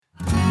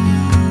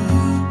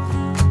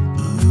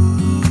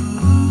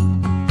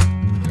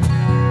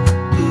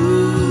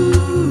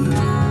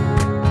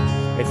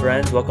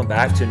friends. Welcome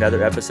back to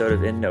another episode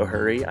of In No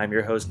Hurry. I'm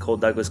your host, Cole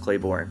Douglas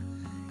Claiborne.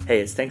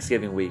 Hey, it's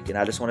Thanksgiving week, and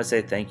I just want to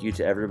say thank you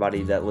to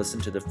everybody that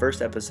listened to the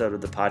first episode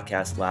of the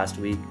podcast last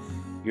week.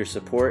 Your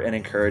support and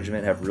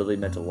encouragement have really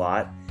meant a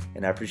lot,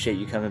 and I appreciate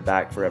you coming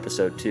back for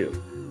episode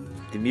 2.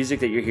 The music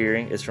that you're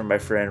hearing is from my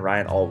friend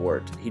Ryan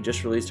Allwart. He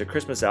just released a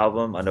Christmas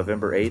album on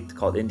November 8th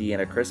called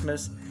Indiana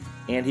Christmas,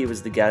 and he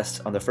was the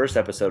guest on the first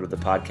episode of the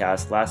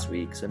podcast last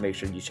week, so make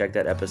sure you check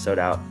that episode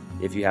out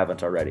if you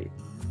haven't already.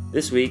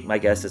 This week, my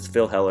guest is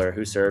Phil Heller,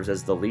 who serves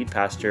as the lead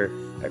pastor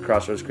at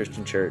Crossroads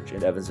Christian Church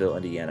in Evansville,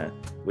 Indiana,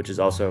 which is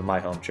also my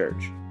home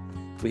church.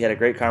 We had a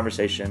great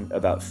conversation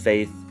about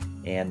faith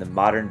and the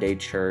modern day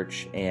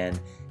church, and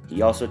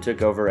he also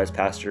took over as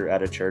pastor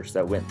at a church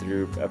that went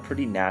through a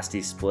pretty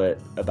nasty split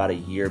about a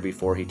year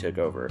before he took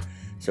over.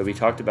 So we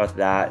talked about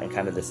that and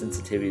kind of the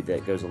sensitivity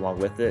that goes along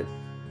with it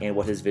and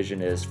what his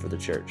vision is for the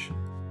church.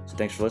 So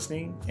thanks for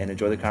listening and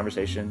enjoy the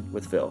conversation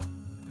with Phil.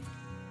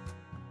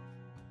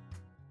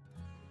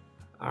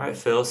 All right,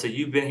 Phil, so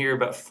you've been here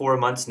about 4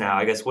 months now.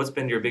 I guess what's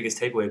been your biggest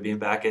takeaway being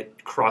back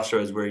at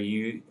Crossroads where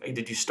you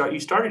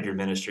started your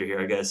ministry here,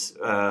 I guess,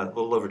 a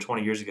little over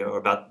 20 years ago or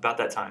about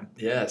that time?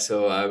 Yeah,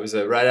 so I was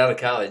right out of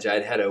college.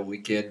 I'd had a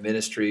weekend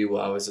ministry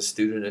while I was a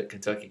student at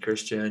Kentucky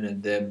Christian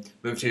and then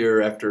moved here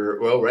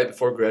right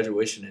before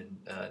graduation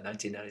in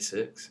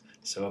 1996.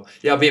 So,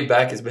 yeah, being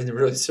back has been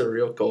really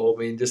surreal, Cole. I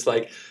mean, just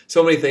like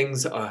so many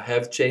things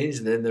have changed,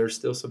 and then there's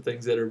still some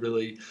things that are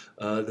really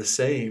the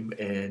same.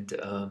 And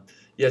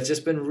yeah, it's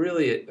just been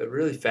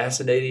really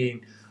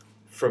fascinating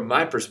from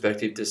my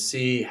perspective to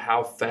see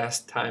how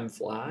fast time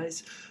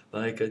flies.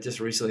 Like just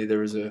recently, there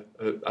was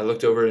I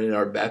looked over in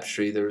our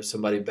baptistry, there was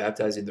somebody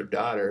baptizing their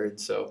daughter, and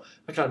so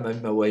I kind of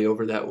made my way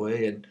over that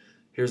way. And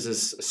here's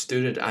this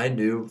student I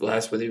knew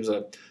last week. He was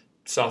a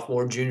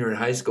sophomore, junior in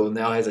high school, and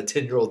now has a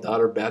 10-year-old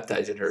daughter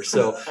baptizing her.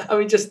 So I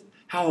mean, just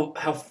how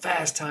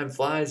fast time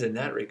flies in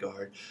that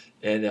regard.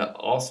 And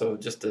also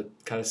just to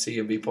kind of see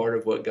and be part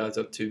of what God's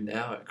up to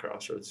now at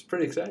Crossroads. It's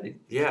pretty exciting.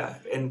 Yeah,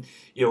 and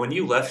you know when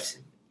you left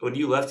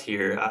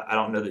here, I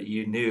don't know that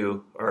you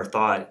knew or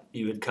thought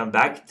you would come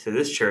back to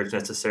this church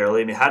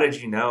necessarily. I mean, how did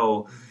you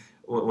know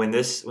when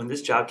this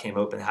job came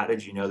open? How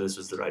did you know this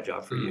was the right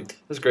job for you?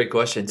 That's a great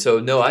question. So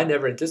no, I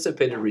never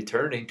anticipated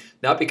returning.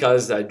 Not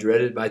because I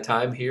dreaded my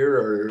time here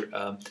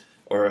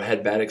or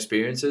had bad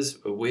experiences.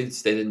 We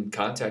stayed in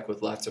contact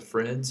with lots of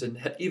friends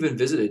and even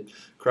visited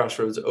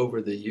Crossroads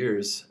over the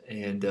years.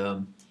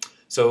 And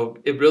so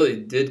it really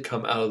did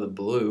come out of the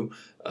blue.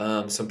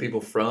 Some people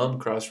from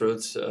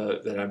Crossroads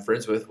that I'm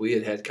friends with,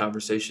 we had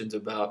conversations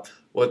about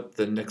what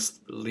the next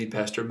lead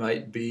pastor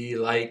might be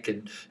like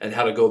and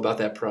how to go about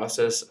that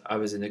process. I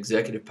was an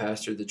executive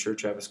pastor at the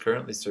church I was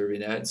currently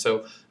serving at. And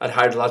so I'd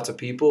hired lots of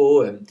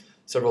people, and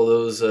several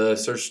of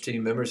those search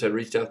team members had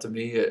reached out to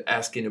me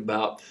asking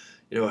about,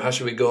 how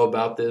should we go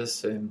about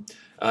this? And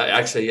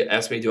actually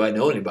asked me, do I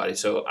know anybody?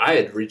 So I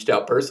had reached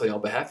out personally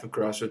on behalf of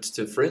Crossroads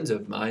to friends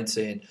of mine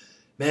saying,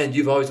 man,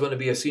 you've always wanted to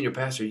be a senior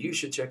pastor. You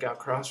should check out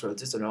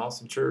Crossroads. It's an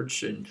awesome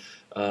church. And,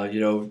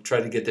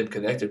 try to get them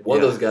connected. One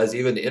of those guys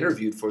even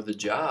interviewed for the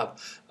job,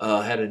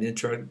 had an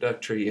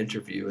introductory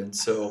interview. And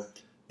so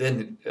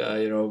then,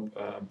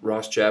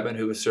 Ross Chapman,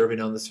 who was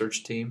serving on the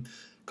search team,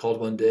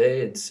 called one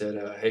day and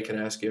said, hey, can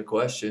I ask you a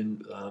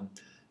question?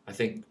 I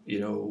think,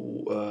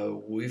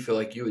 we feel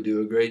like you would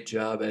do a great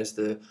job as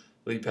the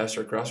lead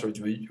pastor at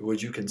Crossroads.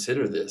 Would you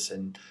consider this?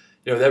 And,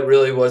 that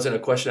really wasn't a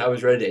question I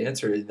was ready to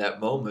answer in that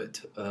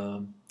moment.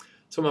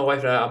 So my wife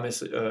and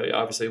I,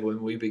 obviously,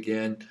 when we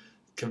began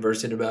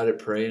conversing about it,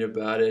 praying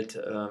about it,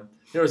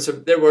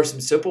 there were some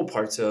simple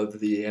parts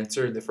of the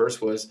answer. And the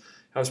first was,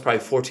 I was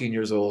probably 14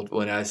 years old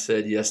when I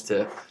said yes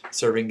to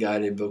serving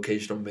God in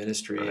vocational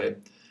ministry. Right.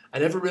 And I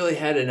never really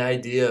had an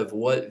idea of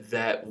what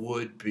that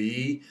would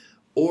be,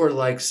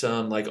 or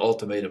some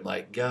ultimatum,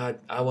 like, God,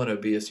 I want to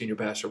be a senior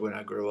pastor when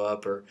I grow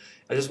up, or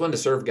I just wanted to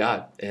serve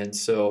God. And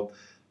so,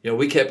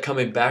 we kept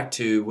coming back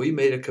to, we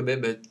made a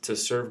commitment to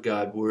serve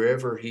God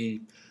wherever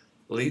He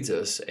leads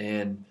us.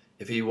 And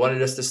if He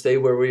wanted us to stay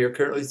where we are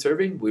currently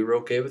serving, we were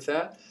okay with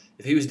that.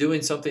 If He was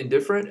doing something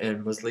different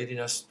and was leading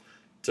us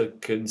to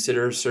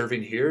consider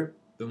serving here,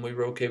 then we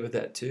were okay with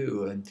that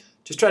too. And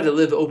just try to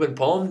live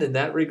open-palmed in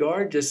that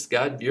regard. Just,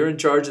 God, you're in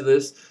charge of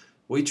this.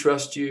 We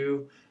trust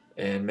you,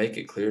 and make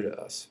it clear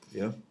to us.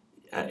 Yeah.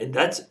 And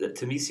that's,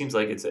 to me, seems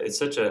like it's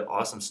such an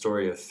awesome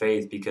story of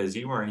faith, because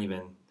you weren't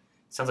even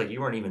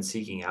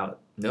seeking out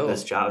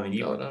this job. I mean,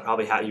 you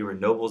you were in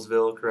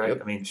Noblesville, correct?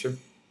 Yep, I mean, sure.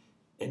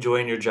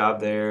 Enjoying your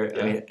job there.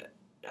 Yeah. I mean,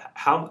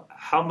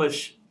 how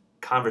much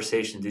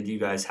conversation did you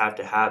guys have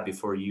to have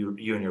before you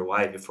and your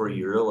wife, before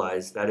you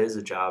realized that is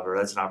a job or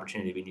that's an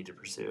opportunity we need to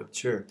pursue?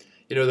 Sure.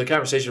 The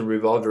conversation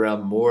revolved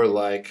around more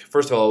like,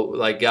 first of all,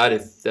 like, God,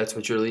 if that's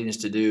what you're leading us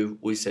to do,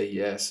 we say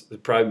yes.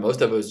 Probably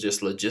most of it was just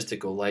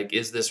logistical, like,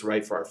 is this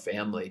right for our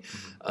family?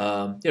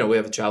 Mm-hmm. We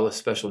have a child with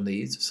special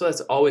needs, so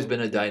that's always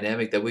been a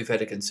dynamic that we've had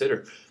to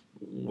consider.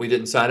 We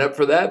didn't sign up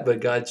for that,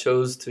 but God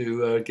chose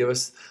to give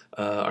us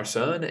our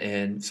son,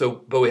 and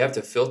so, but we have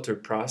to filter,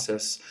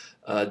 process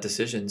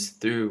decisions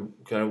through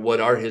kind of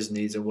what are his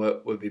needs and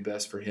what would be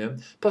best for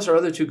him. Plus our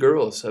other two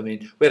girls. I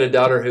mean, we had a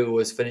daughter who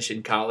was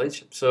finishing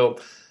college, so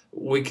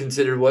we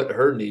considered what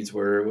her needs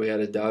were. We had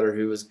a daughter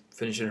who was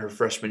finishing her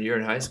freshman year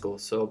in high school.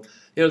 So,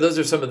 those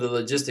are some of the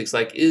logistics.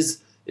 Like,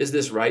 is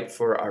this right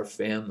for our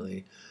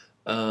family?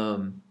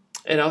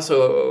 And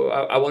also,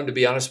 I wanted to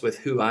be honest with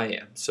who I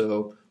am.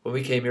 So when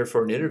we came here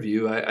for an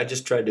interview, I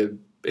just tried to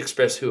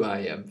express who I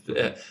am.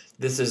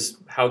 This is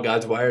how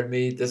God's wired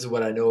me. This is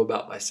what I know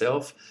about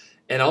myself.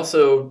 And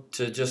also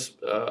to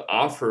just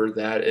offer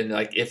that, and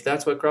like if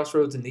that's what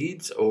Crossroads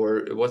needs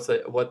or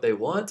what they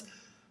want,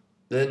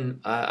 then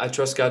I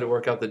trust God to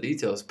work out the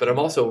details. But I'm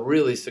also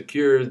really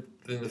secure in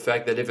the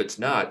fact that if it's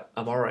not,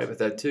 I'm all right with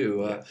that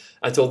too.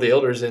 I told the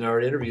elders in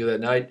our interview that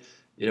night,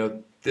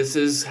 this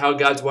is how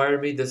God's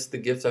wired me. This is the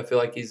gifts I feel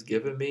like He's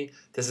given me.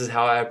 This is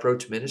how I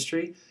approach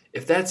ministry.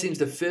 If that seems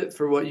to fit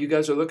for what you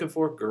guys are looking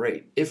for,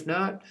 great. If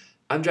not,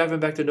 I'm driving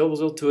back to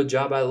Noblesville to a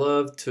job I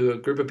love, to a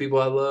group of people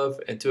I love,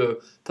 and to a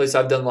place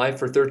I've done life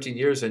for 13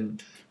 years,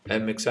 and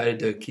I'm excited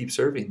to keep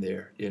serving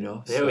there.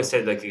 They always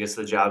say, like, I guess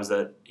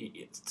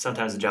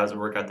sometimes the jobs that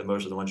work out the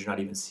most are the ones you're not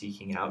even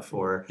seeking out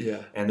for. Yeah.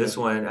 And this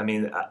one, I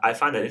mean, I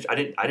find that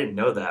I didn't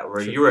know that,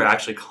 where you were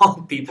actually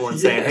calling people and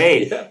saying,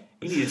 hey,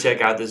 you need to check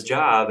out this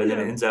job, and then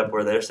it ends up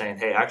where they're saying,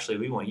 hey, actually,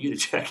 we want you to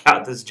check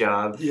out this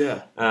job.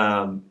 Yeah.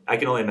 I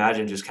can only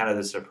imagine just kind of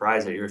the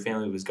surprise that your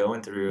family was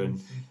going through.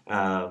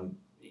 And,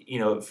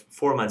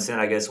 4 months in,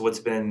 I guess, what's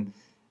been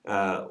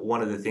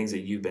one of the things that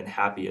you've been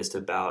happiest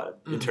about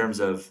in terms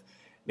of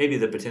maybe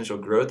the potential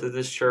growth of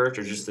this church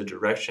or just the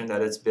direction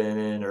that it's been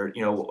in? Or,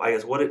 I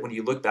guess when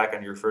you look back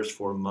on your first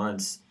 4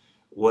 months,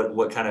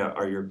 what kind of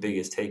are your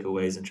biggest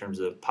takeaways in terms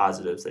of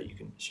positives that you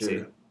can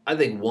see? I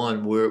think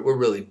one, we're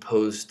really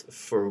posed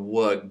for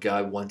what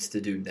God wants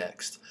to do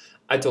next.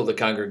 I told the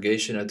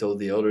congregation, I told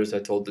the elders, I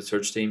told the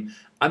church team,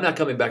 I'm not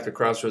coming back to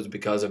Crossroads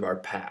because of our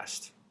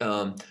past.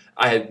 I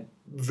had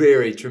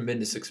very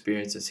tremendous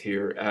experiences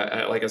here.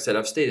 Like I said,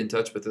 I've stayed in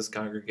touch with this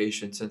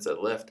congregation since I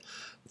left,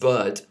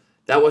 but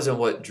that wasn't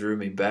what drew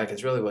me back.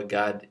 It's really what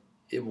God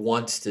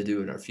wants to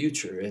do in our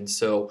future. And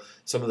so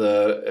some of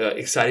the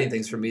exciting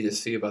things for me to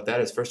see about that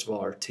is, first of all,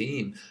 our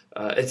team.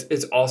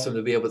 It's awesome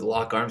to be able to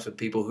lock arms with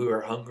people who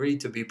are hungry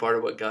to be part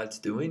of what God's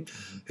doing,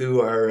 who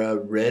are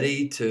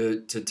ready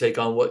to take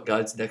on what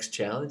God's next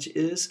challenge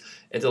is,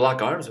 and to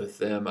lock arms with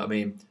them. I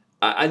mean,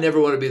 I never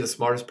want to be the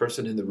smartest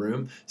person in the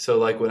room. So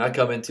like when I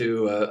come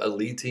into a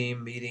lead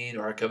team meeting,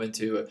 or I come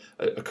into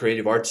a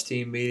creative arts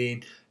team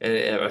meeting,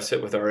 and I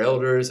sit with our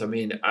elders, I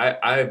mean,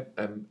 I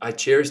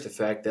cherish the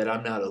fact that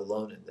I'm not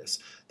alone in this,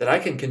 that I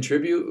can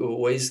contribute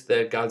ways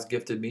that God's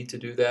gifted me to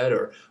do that,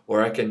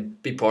 or I can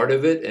be part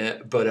of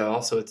it. But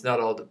also it's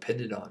not all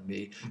dependent on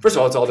me. First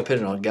of all, it's all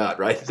dependent on God,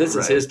 right? This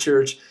is His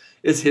church.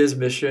 It's His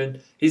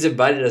mission. He's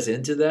invited us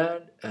into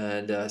that.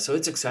 And so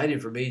it's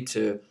exciting for me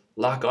to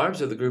lock arms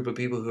with a group of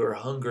people who are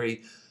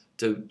hungry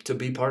to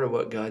be part of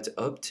what God's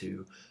up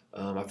to.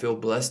 I feel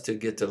blessed to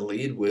get to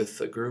lead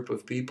with a group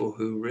of people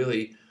who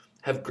really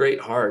have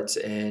great hearts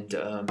and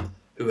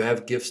who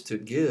have gifts to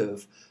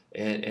give,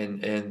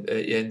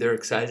 and they're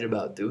excited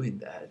about doing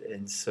that.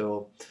 And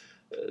so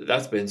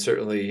that's been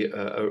certainly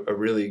a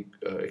really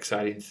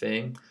exciting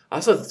thing. I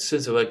also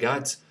sense that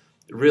God's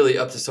really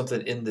up to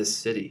something in this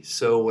city.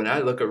 So when I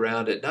look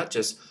around at not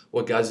just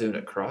what God's doing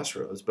at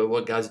Crossroads, but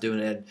what God's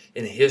doing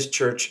in His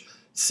church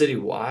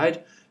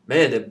citywide,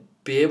 man, to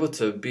be able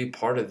to be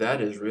part of that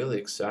is really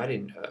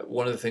exciting.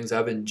 One of the things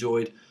I've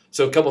enjoyed,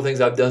 so a couple of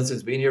things I've done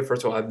since being here.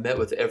 First of all, I've met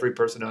with every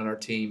person on our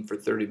team for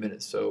 30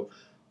 minutes. So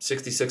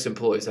 66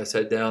 employees. I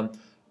sat down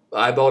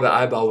eyeball to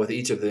eyeball with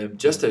each of them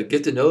just to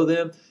get to know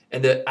them.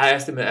 And I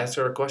asked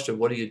her a question,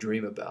 what do you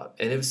dream about?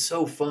 And it was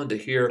so fun to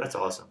hear. That's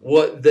awesome.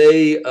 What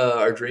they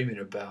are dreaming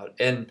about.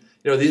 And,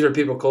 these are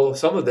people, Cole,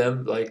 some of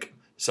them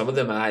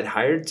I had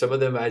hired, some of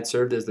them I had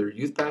served as their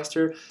youth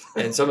pastor,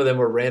 and some of them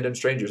were random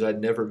strangers I'd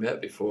never met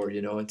before,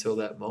 until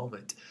that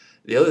moment.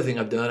 The other thing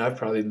I've done, I've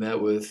probably met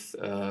with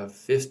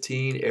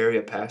 15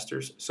 area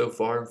pastors so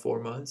far in 4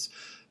 months.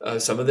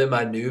 Some of them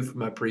I knew from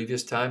my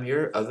previous time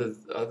here.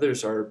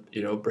 Others are,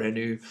 brand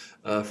new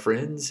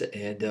friends.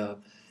 And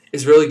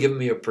it's really given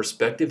me a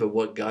perspective of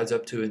what God's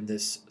up to in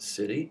this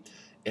city,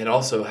 and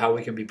also how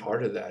we can be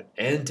part of that.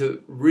 And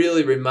to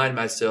really remind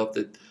myself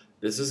that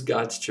this is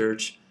God's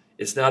church.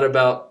 It's not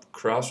about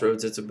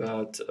Crossroads. It's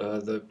about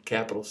the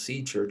capital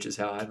C church is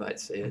how I might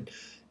say it.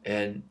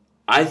 And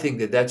I think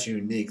that that's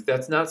unique.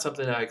 That's not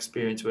something I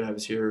experienced when I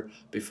was here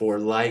before,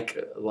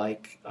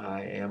 like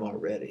I am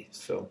already.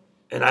 So.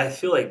 And I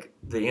feel like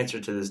the answer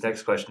to this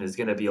next question is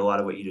going to be a lot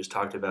of what you just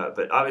talked about.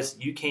 But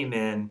obviously, you came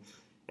in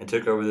and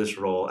took over this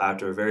role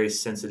after a very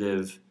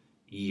sensitive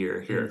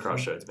year here at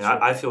Crossroads. I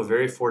mean, I feel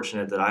very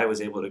fortunate that I was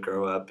able to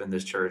grow up in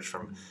this church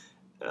from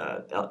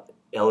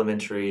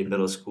elementary,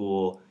 middle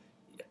school,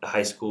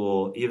 high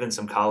school, even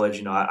some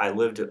college. I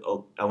went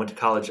to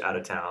college out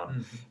of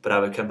town, but I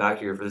would come back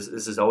here for this.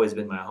 This has always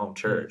been my home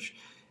church.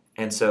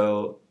 And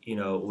so,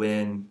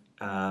 when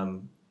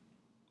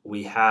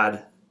we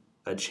had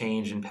a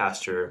change in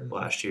pastor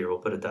last year, we'll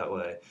put it that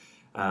way,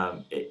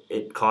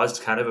 it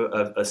caused kind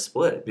of a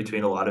split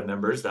between a lot of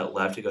members that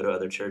left to go to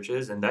other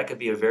churches, and that could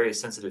be a very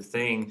sensitive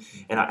thing.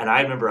 And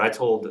I remember I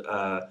told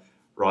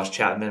Ross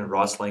Chapman,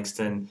 Ross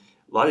Langston,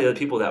 a lot of the other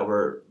people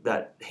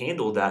that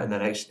handled that in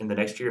the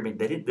next year. I mean,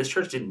 this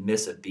church didn't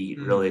miss a beat,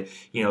 really.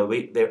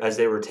 As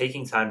they were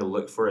taking time to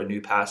look for a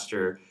new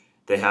pastor,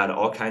 they had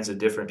all kinds of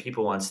different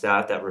people on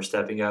staff that were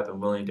stepping up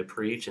and willing to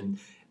preach. And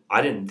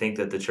I didn't think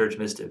that the church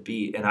missed a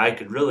beat. And I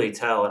could really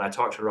tell, and I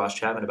talked to Ross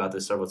Chapman about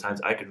this several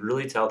times, I could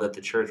really tell that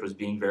the church was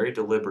being very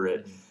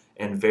deliberate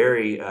and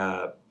very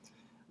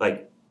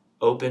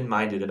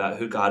open-minded about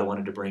who God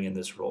wanted to bring in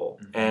this role.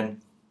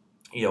 And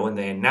when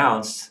they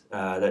announced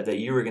that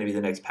you were going to be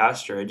the next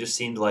pastor, it just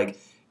seemed like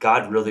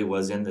God really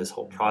was in this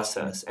whole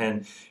process.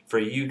 And for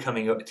you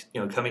coming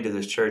to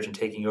this church and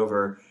taking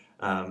over,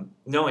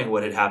 knowing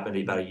what had happened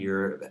about a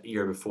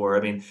year before,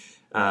 I mean,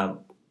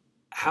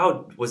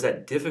 how was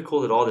that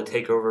difficult at all to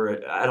take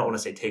over? I don't want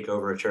to say take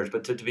over a church,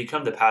 but to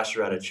become the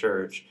pastor at a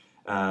church,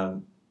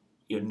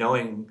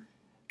 knowing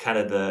kind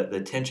of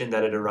the tension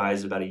that had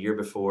arisen about a year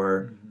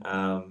before.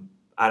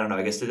 I don't know.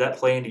 I guess, did that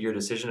play into your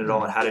decision at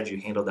all, and how did you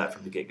handle that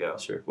from the get-go?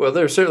 Sure. Well,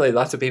 there are certainly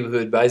lots of people who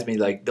advise me,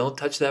 like, don't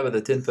touch that with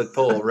a 10-foot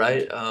pole,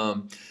 right?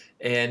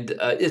 And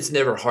it's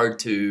never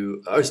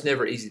it's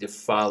never easy to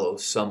follow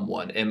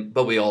someone,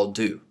 but we all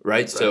do,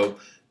 right? So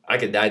I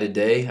could die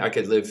today. I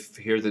could live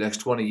here the next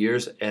 20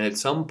 years, and at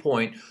some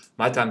point,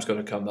 my time's going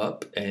to come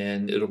up,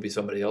 and it'll be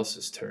somebody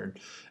else's turn.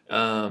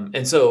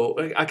 And so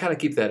I kind of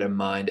keep that in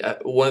mind.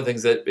 One of the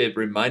things that it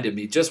reminded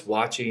me, just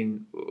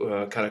watching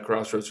kind of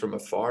Crossroads from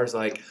afar, is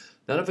like,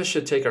 none of us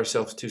should take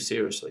ourselves too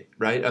seriously,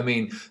 right? I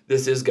mean,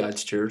 this is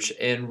God's church,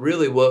 and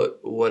really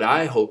what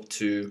I hope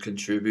to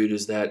contribute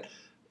is that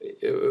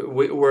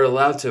we're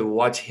allowed to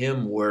watch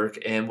Him work,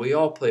 and we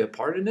all play a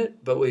part in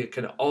it, but we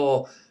can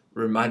all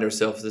remind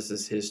ourselves this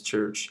is His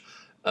church.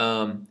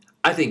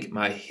 I think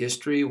my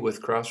history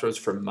with Crossroads,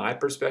 from my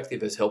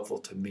perspective, is helpful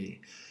to me.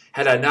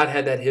 Had I not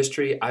had that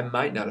history, I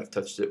might not have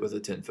touched it with a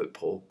 10-foot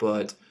pole,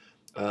 but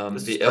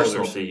the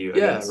elders to you, I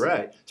guess.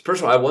 Right. It's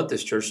personal. I want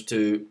this church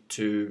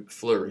to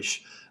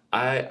flourish.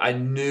 I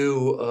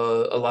knew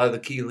a lot of the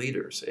key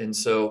leaders, and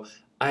so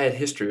I had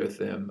history with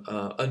them.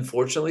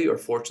 Unfortunately, or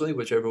fortunately,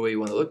 whichever way you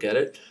want to look at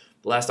it,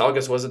 last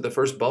August wasn't the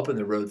first bump in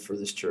the road for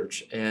this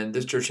church, and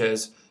this church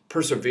has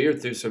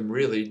persevered through some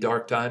really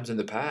dark times in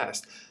the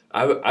past.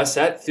 I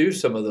sat through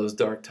some of those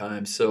dark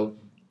times, so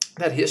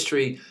that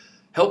history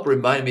helped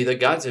remind me that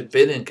God's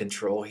been in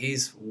control.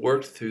 He's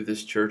worked through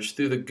this church,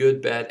 through the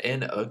good, bad,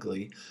 and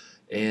ugly.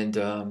 And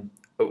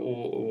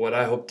what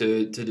I hope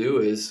to do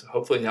is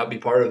hopefully not be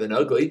part of an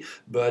ugly,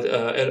 but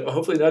and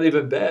hopefully not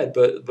even bad,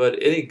 but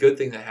any good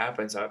thing that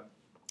happens,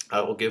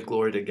 I will give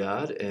glory to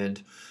God.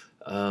 And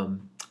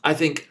I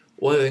think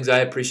one of the things I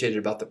appreciated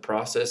about the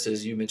process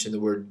is you mentioned the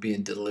word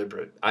being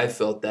deliberate. I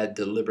felt that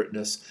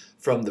deliberateness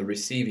from the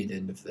receiving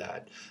end of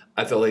that.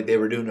 I felt like they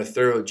were doing a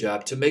thorough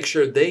job to make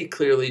sure they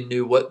clearly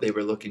knew what they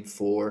were looking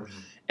for,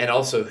 and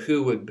also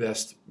who would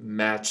best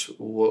match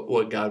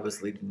what God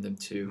was leading them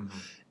to.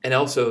 And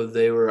also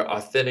they were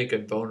authentic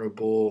and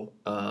vulnerable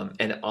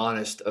and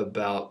honest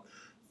about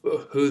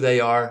who they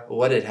are,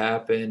 what had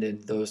happened,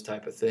 and those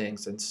type of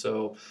things. And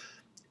so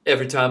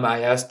every time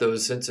I asked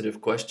those sensitive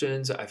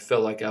questions, I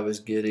felt like I was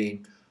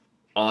getting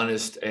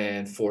honest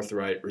and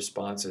forthright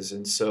responses.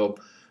 And so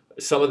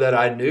some of that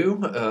I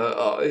knew.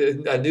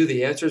 I knew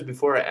the answers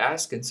before I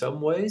asked in some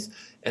ways.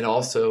 And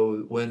also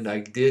when I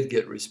did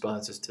get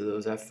responses to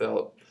those, I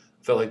felt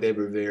like they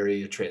were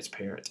very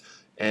transparent.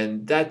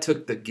 And that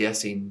took the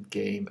guessing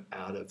game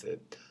out of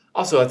it.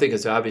 Also, I think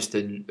it's obvious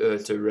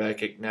to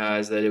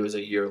recognize that it was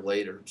a year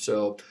later.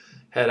 So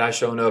had I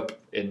shown up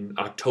in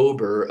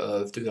October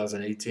of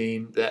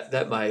 2018,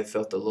 that might have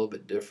felt a little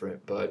bit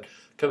different. But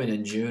coming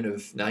in June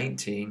of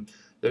 19,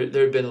 there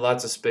had been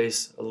lots of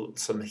space,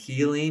 some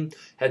healing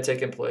had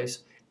taken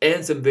place,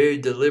 and some very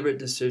deliberate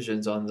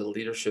decisions on the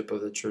leadership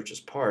of the church's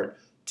part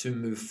to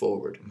move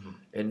forward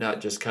and not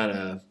just kind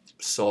of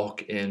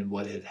sulk in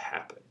what had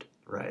happened.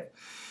 Right.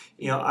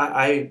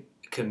 I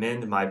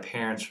commend my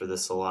parents for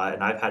this a lot,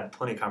 and I've had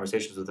plenty of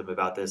conversations with them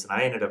about this, and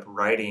I ended up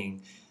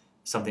writing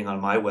something on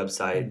my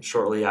website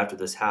shortly after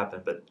this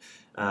happened. But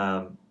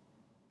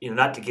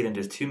not to get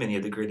into too many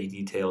of the gritty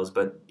details,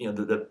 but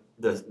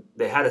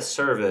they had a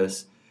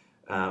service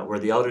where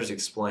the elders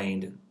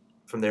explained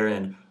from their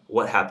end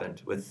what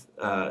happened with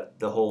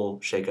the whole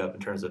shakeup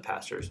in terms of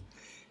pastors.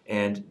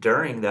 And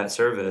during that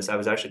service, I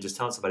was actually just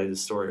telling somebody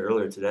this story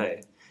earlier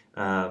today.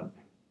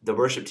 The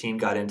worship team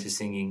got into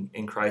singing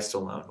 "In Christ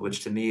Alone,"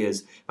 which to me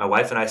is, my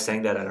wife and I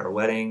sang that at our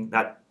wedding,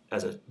 not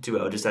as a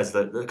duo, just as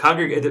the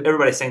congregation.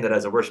 Everybody sang that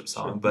as a worship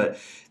song, but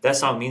that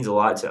song means a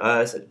lot to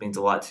us. It means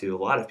a lot to a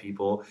lot of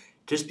people,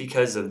 just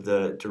because of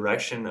the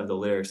direction of the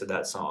lyrics of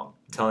that song,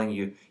 telling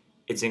you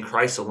it's in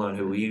Christ alone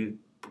who we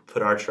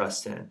put our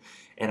trust in.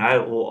 And I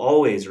will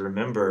always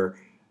remember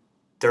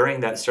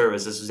during that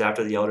service, this was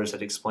after the elders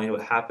had explained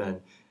what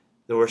happened,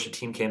 the worship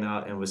team came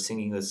out and was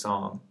singing this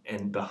song,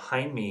 and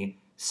behind me,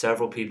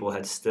 several people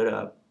had stood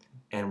up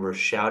and were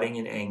shouting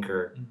in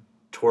anger,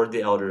 toward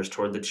the elders,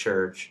 toward the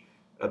church,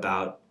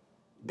 about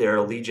their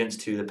allegiance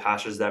to the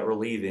pastors that were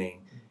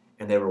leaving,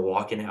 and they were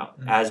walking out.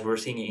 As we're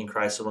seeing in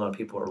Christ alone,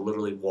 people are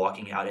literally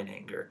walking out in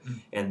anger.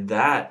 And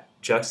that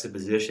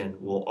juxtaposition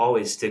will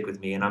always stick with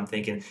me. And I'm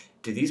thinking,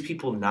 do these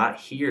people not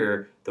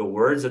hear the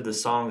words of the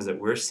songs that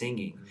we're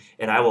singing?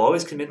 And I will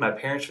always commend my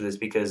parents for this,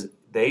 because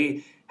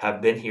they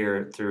have been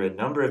here through a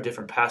number of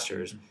different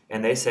pastors,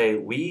 and they say,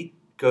 we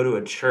go to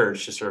a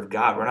church to serve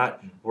God. We're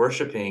not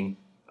worshiping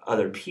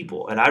other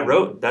people. And I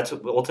wrote, that's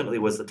what ultimately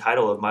was the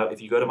title of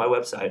if you go to my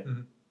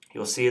website,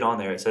 you'll see it on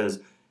there. It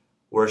says,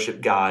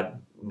 worship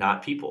God,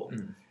 not people.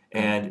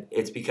 And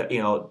it's because,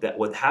 that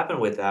what happened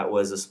with that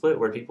was a split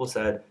where people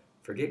said,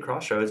 forget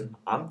Crossroads,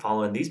 I'm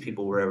following these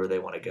people wherever they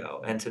want to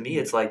go. And to me,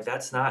 it's like,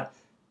 that's not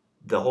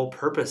the whole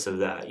purpose of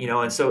that,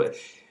 and so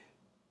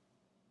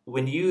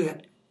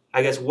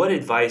I guess, what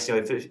advice,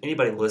 if there's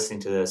anybody listening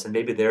to this and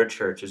maybe their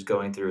church is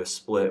going through a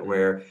split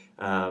where,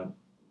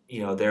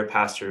 their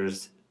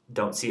pastors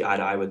don't see eye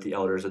to eye with the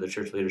elders or the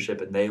church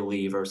leadership and they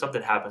leave, or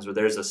something happens where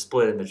there's a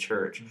split in the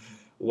church,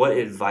 what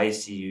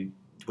advice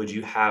would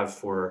you have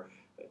for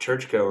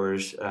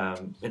churchgoers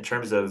in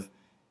terms of,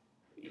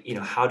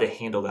 how to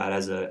handle that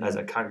as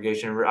a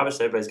congregation?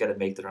 Obviously, everybody's got to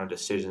make their own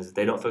decisions. If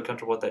they don't feel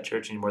comfortable with that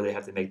church anymore, they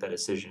have to make that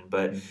decision.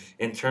 But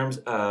in terms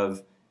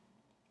of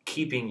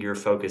keeping your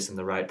focus in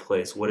the right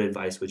place, what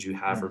advice would you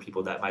have for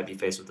people that might be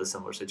faced with a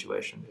similar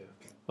situation?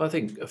 Well, I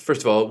think,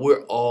 first of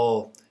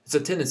all, it's a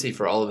tendency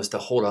for all of us to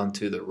hold on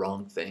to the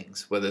wrong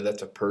things, whether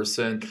that's a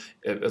person.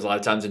 A lot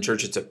of times in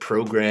church, it's a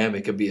program.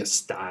 It could be a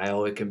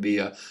style. It can be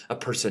a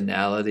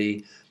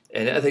personality.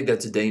 And I think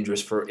that's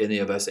dangerous for any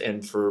of us.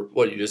 And for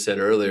what you just said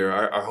earlier,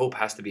 our hope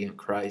has to be in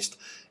Christ.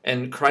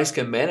 And Christ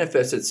can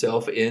manifest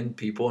itself in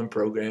people and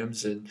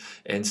programs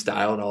and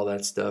style and all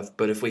that stuff.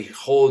 But if we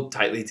hold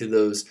tightly to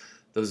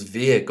those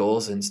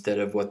vehicles instead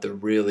of what the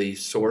really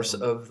source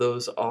of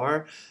those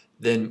are,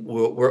 then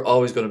we're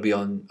always going to be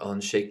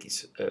on shaky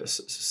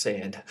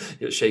sand,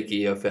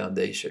 shaky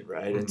foundation,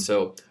 right? And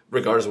so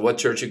regardless of what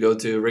church you go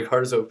to,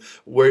 regardless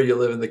of where you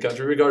live in the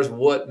country, regardless of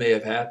what may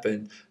have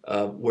happened,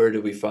 where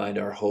do we find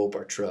our hope,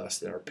 our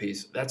trust, and our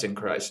peace? That's in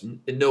Christ,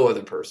 in no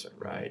other person,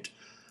 right?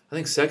 I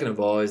think second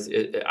of all,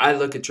 I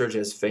look at church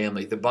as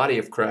family, the body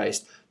of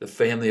Christ, the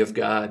family of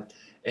God.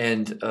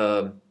 And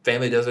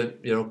family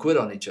doesn't, quit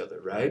on each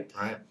other, right?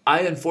 Right.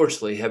 I,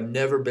 unfortunately, have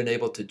never been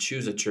able to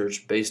choose a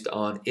church based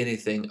on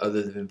anything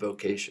other than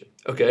vocation.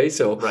 Okay,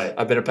 so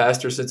I've been a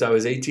pastor since I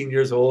was 18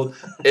 years old.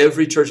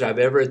 Every church I've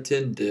ever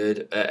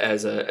attended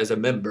as a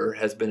member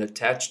has been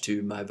attached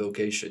to my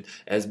vocation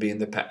as being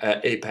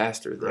a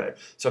pastor there. Right.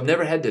 So I've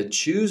never had to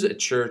choose a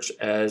church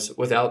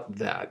without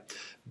that.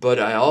 But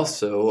I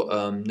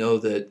also know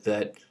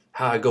that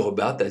how I go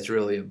about that's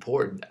really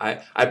important. I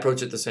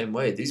approach it the same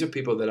way. These are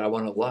people that I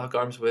want to lock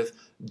arms with,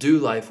 do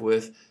life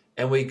with,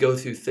 and we go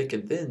through thick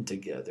and thin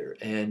together.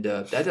 And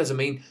that doesn't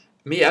mean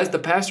me as the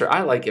pastor,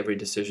 I like every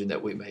decision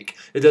that we make.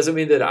 It doesn't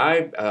mean that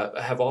I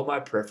have all my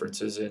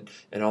preferences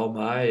and all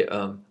my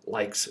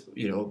likes,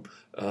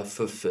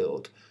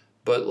 fulfilled.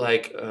 But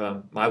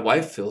my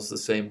wife feels the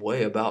same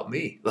way about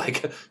me.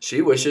 Like,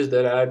 she wishes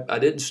that I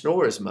didn't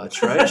snore as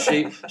much, right?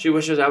 She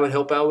wishes I would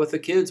help out with the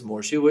kids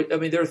more.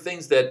 There are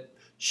things that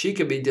she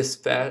can be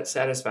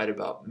dissatisfied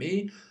about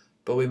me,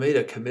 but we made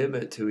a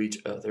commitment to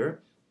each other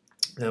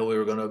that we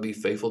were going to be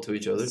faithful to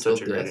each other till death.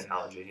 Such a great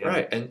analogy, yeah.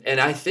 Right, and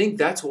I think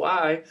that's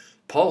why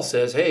Paul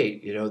says, hey,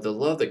 the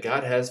love that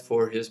God has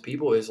for his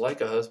people is like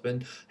a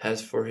husband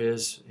has for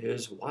his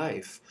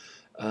wife.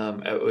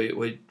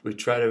 We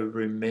try to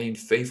remain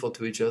faithful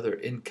to each other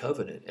in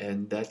covenant,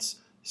 and that's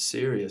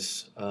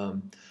serious.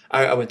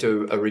 I went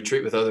to a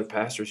retreat with other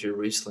pastors here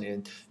recently,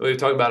 and we were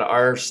talking about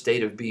our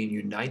state of being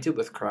united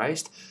with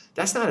Christ.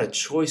 That's not a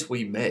choice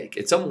we make.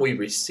 It's something we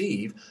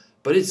receive,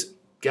 but it's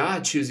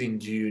God choosing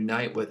to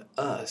unite with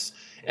us.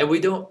 And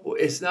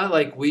it's not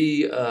like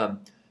we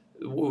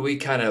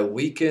kind of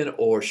weaken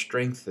or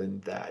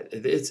strengthen that.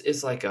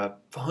 It's like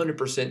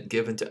 100%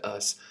 given to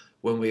us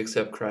when we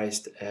accept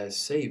Christ as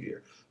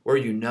Savior. We're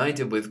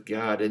united with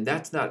God, and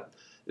that's not,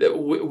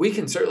 we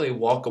can certainly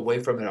walk away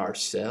from it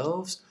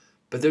ourselves,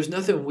 but there's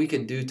nothing we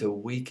can do to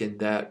weaken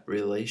that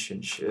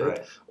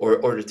relationship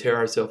or to tear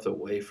ourselves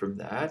away from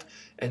that.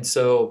 And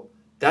so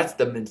that's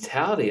the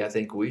mentality I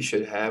think we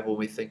should have when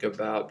we think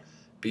about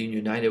being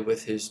united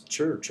with his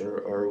church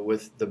or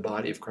with the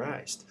body of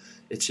Christ.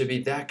 It should be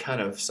that kind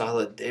of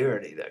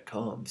solidarity that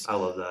comes. I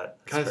love that.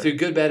 Kind of through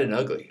good, bad, and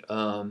ugly.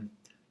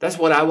 That's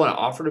what I want to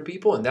offer to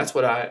people, and that's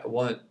what I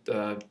want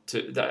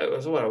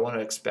that's what I want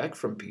to expect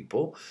from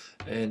people.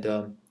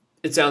 And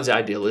it sounds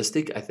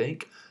idealistic, I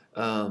think.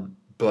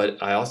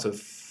 But I also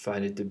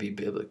find it to be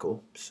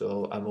biblical,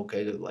 so I'm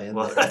okay to land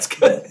there. That's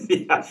good.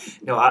 Yeah.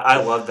 No, I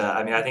love that.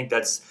 I think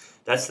that's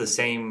the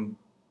same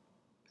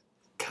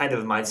kind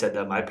of mindset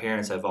that my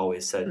parents have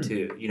always said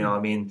too.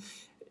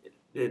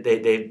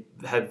 They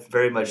have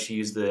very much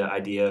used the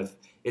idea of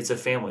it's a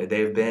family.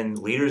 They've been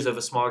leaders of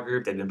a small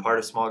group. They've been part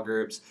of small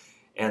groups,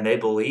 and they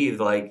believe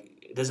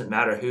it doesn't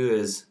matter who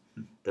is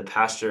the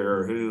pastor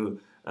or who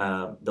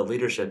the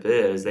leadership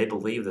is, they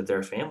believe that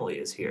their family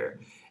is here.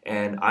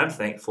 And I'm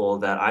thankful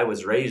that I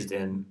was raised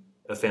in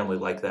a family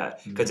like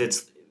that,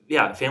 because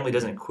family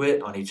doesn't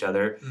quit on each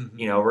other.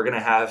 We're going to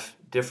have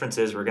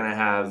differences. We're going to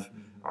have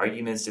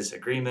arguments,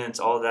 disagreements,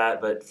 all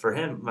that. But for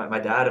him, my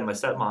dad and my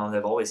stepmom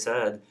have always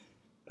said,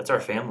 that's our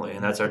family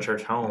and that's our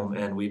church home,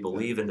 and we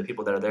believe in the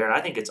people that are there. And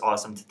I think it's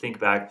awesome to think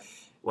back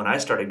when I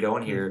started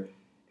going here.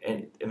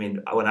 And I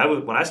mean, when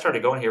I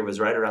started going here was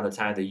right around the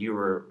time that you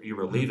were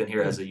leaving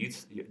here as a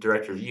youth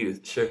director of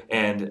youth. Sure.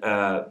 And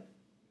a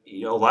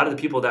lot of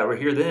the people that were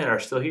here then are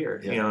still here.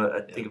 Yeah.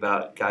 I think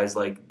about guys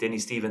like Denny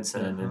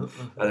Stevenson and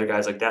other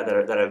guys like that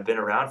have been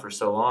around for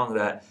so long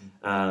that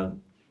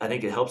I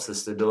think it helps the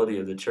stability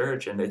of the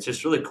church. And it's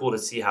just really cool to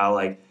see how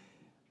like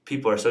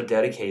people are so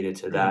dedicated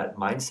to that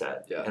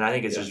mindset. Yeah. And I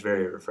think it's just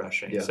very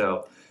refreshing. Yeah.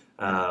 So,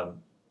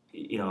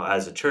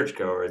 as a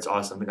churchgoer, it's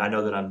awesome. And I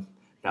know that I'm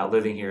not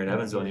living here in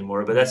Evansville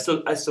anymore, but I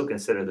still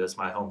consider this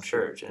my home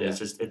church. And it's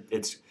just,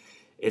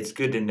 it's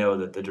good to know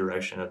that the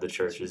direction of the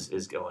church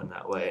is going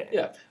that way.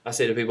 Yeah. I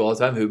say to people all the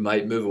time who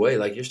might move away,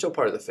 like, you're still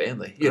part of the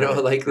family.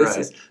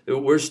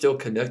 We're still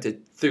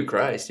connected through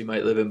Christ. You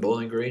might live in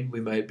Bowling Green. We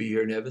might be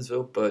here in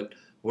Evansville, but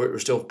we're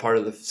still part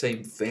of the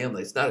same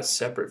family. It's not a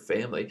separate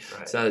family.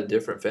 Right. It's not a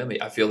different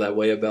family. I feel that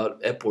way about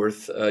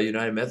Epworth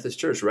United Methodist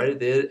Church, right at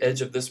the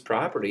edge of this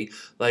property.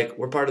 Like,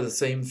 we're part of the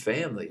same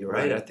family,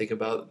 right? I think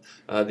about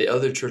the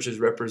other churches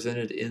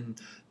represented in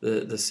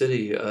the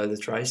city, the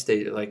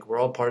tri-state. Like, we're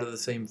all part of the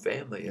same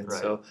family, and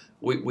so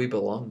we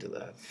belong to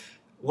that.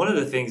 One of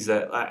the things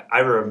that I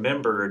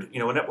remembered,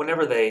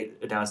 whenever they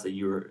announced that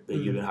you'd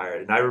been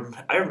hired, and I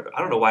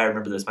don't know why I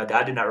remember this. My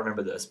dad did not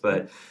remember this,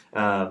 but.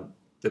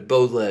 The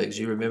bow legs.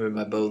 You remember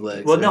my bow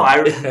legs. Well, no,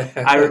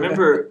 I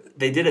remember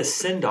they did a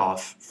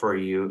send-off for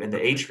you in the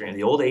atrium,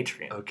 the old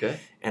atrium. Okay.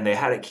 And they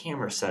had a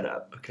camera set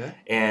up. Okay.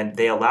 And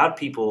they allowed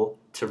people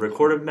to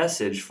record a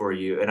message for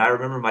you. And I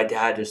remember my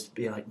dad just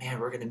being like,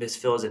 man, we're going to miss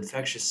Phil's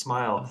infectious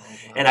smile. Oh,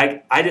 wow.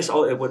 And I just,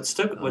 what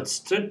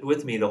stood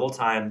with me the whole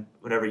time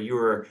whenever you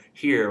were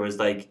here was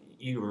like,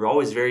 you were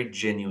always very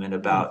genuine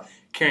about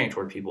caring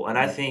toward people. And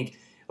I think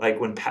like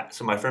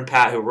so my friend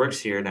Pat, who works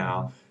here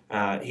now,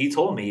 he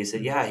told me, he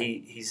said, yeah,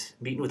 he's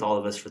meeting with all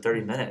of us for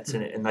 30 minutes.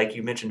 And like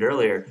you mentioned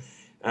earlier,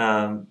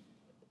 I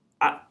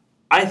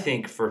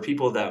think for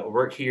people that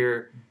work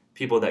here,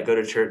 people that go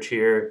to church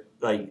here,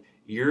 like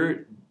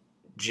your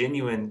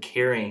genuine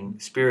caring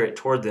spirit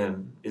toward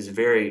them is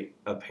very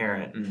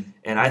apparent.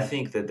 And I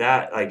think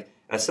that like,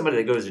 as somebody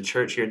that goes to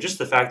church here, just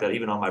the fact that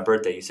even on my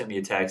birthday you sent me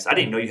a text, I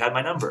didn't know you had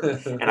my number.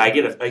 And I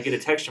get a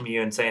text from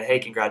you and saying, hey,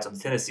 congrats on the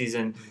tennis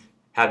season.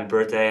 Happy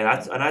birthday.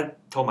 And I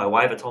told my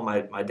wife, I told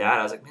my dad,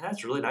 I was like, man,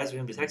 that's really nice of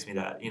him to text me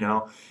that,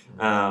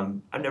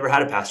 I've never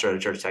had a pastor at a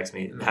church text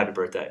me happy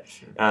birthday.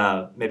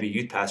 Maybe a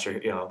youth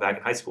pastor, back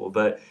in high school.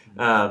 But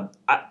I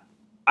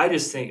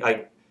just think,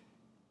 like,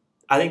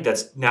 I think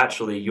that's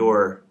naturally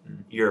your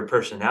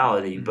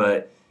personality.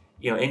 But,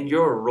 in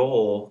your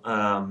role,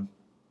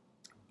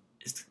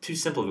 it's too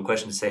simple of a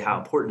question to say how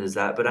important is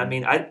that. But, I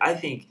mean, I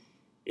think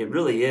it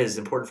really is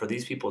important for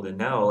these people to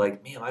know,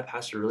 like, man, my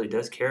pastor really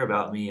does care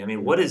about me. I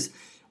mean, what is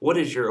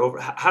your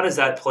how does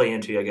that play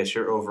into, I guess,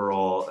 your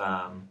overall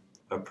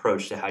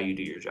approach to how you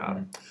do your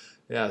job?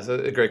 Yeah, so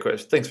a great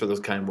question. Thanks for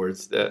those kind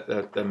words.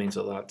 That means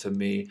a lot to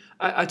me.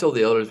 I told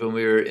the elders when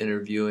we were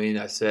interviewing,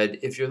 I said,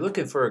 if you're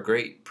looking for a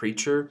great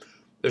preacher,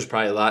 there's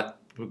probably a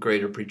lot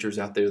greater preachers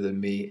out there than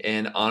me.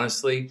 And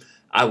honestly,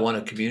 I want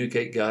to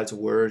communicate God's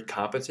word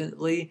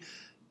competently,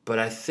 but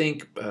I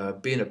think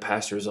being a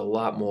pastor is a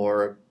lot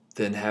more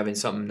than having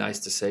something nice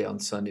to say on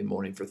Sunday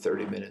morning for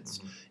 30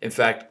 minutes. In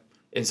fact,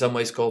 in some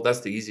ways, Cole,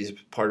 that's the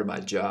easiest part of my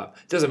job.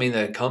 It doesn't mean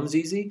that it comes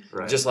easy.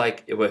 Right. Just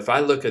like if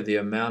I look at the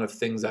amount of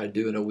things I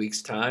do in a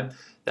week's time,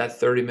 that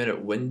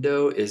 30-minute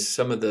window is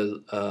some of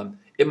the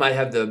it might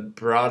have the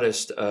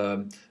broadest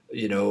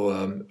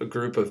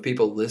group of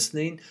people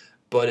listening,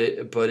 but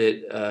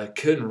it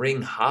couldn't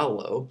ring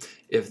hollow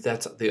if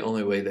that's the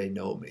only way they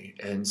know me.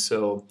 And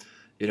so,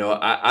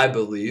 I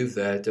believe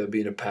that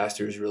being a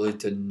pastor is really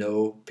to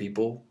know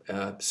people,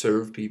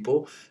 serve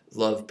people,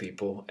 love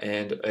people,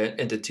 and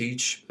to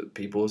teach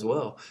people as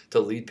well, to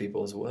lead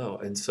people as well.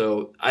 And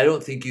so I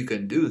don't think you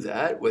can do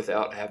that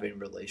without having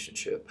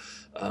relationship.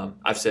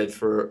 I've said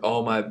for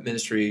all my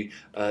ministry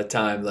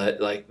time that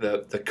like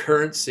the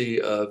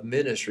currency of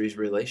ministry is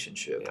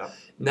relationship. Yeah.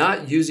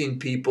 Not using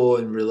people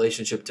in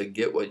relationship to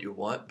get what you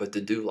want, but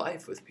to do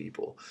life with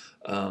people.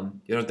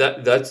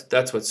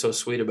 That's what's so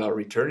sweet about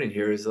returning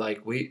here is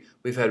like we've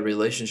had a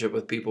relationship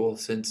with people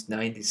since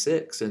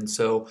 '96, and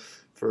so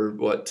for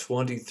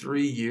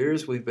 23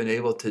 years we've been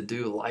able to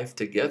do life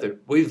together.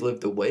 We've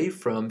lived away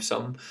from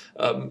from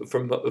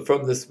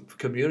this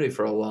community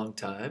for a long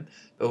time,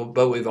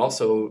 but we've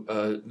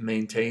also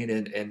maintained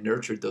and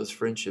nurtured those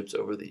friendships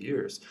over the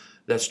years.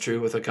 That's true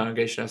with the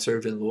congregation I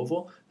served in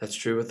Louisville. That's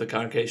true with the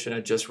congregation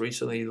I just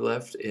recently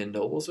left in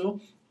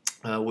Noblesville.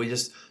 We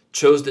just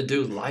chose to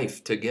do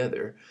life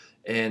together,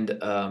 and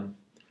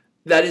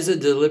that is a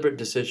deliberate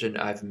decision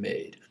I've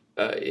made.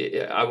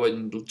 I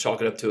wouldn't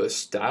chalk it up to a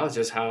style. It's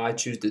just how I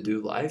choose to do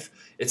life.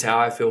 It's how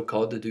I feel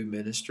called to do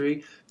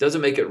ministry.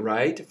 Doesn't make it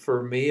right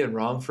for me and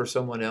wrong for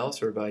someone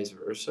else, or vice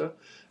versa.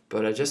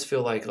 But I just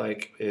feel like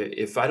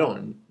if I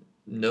don't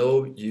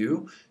know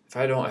you, if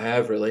I don't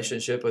have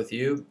relationship with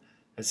you,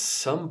 at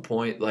some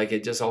point, like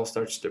it just all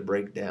starts to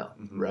break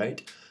down,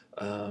 right?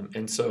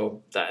 And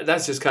so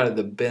that's just kind of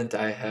the bent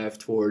I have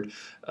toward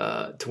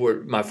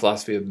my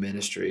philosophy of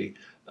ministry.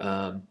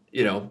 Can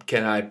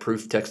I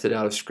proof text it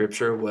out of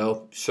Scripture?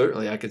 Well,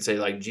 certainly I could say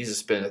like Jesus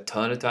spent a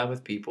ton of time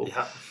with people.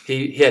 Yeah.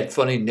 He had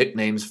funny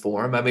nicknames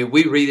for him. I mean,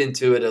 we read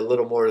into it a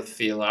little more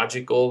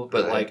theological,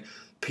 but Right. like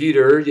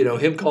Peter,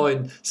 him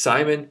calling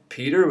Simon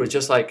Peter was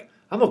just like,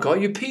 I'm gonna call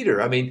you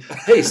Peter. I mean,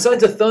 hey,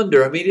 sons of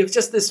thunder. I mean, it was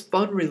just this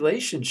fun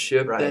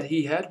relationship Right. that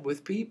he had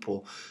with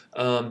people.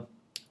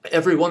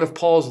 Every one of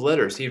Paul's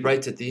letters, he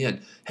writes at the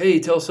end,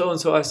 "Hey, tell so and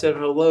so I said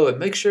hello, and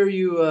make sure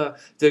you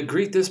to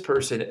greet this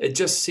person." It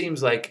just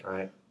seems like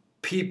Right.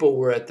 people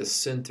were at the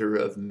center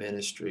of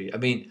ministry. I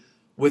mean,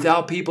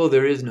 without people,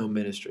 there is no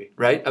ministry,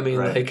 right? I mean,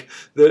 Right. like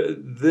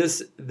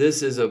this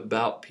is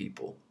about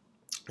people,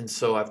 and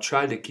so I've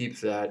tried to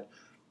keep that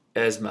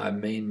as my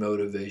main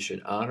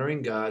motivation: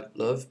 honoring God,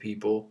 love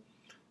people,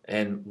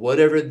 and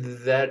whatever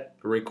that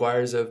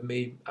requires of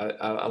me,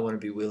 I want to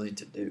be willing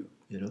to do.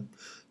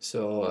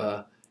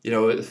 So.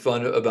 It's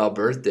fun about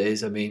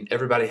birthdays. I mean,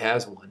 everybody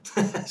has one.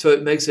 So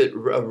it makes it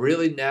a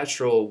really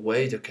natural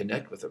way to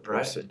connect with a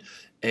person.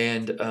 Right.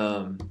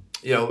 And,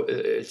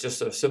 it's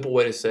just a simple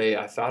way to say,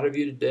 I thought of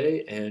you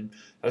today, and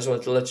I just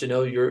wanted to let you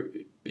know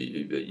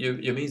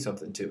you mean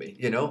something to me,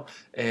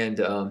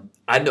 And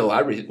I know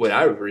when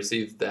I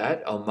received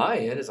that on my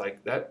end, it's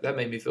like that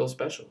made me feel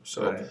special.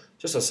 So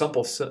just a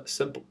simple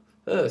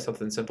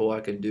something simple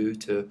I can do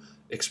to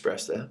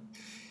express that.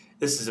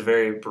 This is a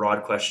very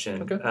broad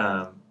question.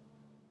 Okay.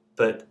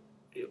 But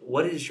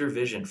what is your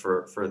vision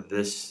for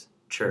this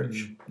church?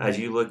 Mm-hmm. As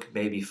you look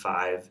maybe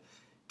 5-10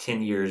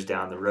 years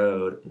down the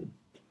road,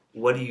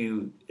 what do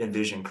you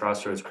envision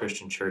Crossroads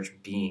Christian Church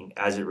being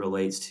as it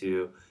relates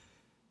to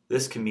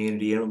this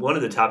community? And one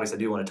of the topics I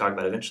do want to talk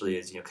about eventually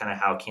is, kind of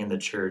how can the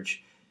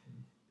church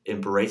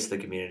embrace the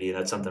community? And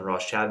that's something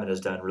Ross Chapman has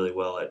done really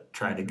well at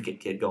trying to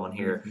get going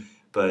here. Mm-hmm.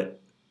 But,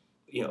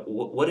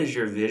 what is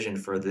your vision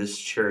for this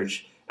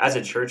church as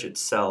a church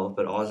itself,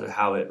 but also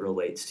how it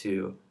relates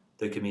to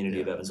the community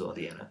of Evansville,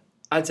 Indiana?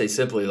 I'd say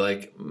simply,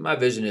 like, my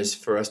vision is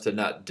for us to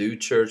not do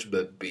church,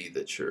 but be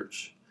the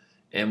church.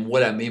 And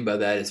what I mean by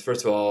that is,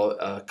 first of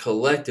all,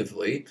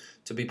 collectively,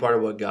 to be part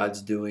of what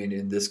God's doing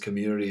in this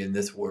community, in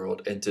this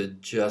world, and to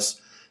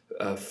just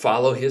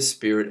follow His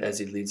Spirit as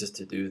He leads us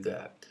to do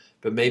that.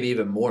 But maybe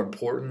even more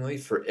importantly,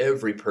 for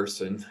every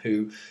person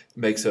who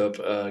makes up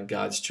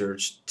God's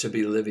church to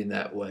be living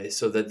that way,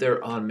 so that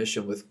they're on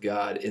mission with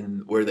God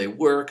in where they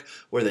work,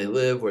 where they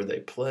live, where they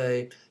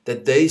play,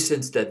 that they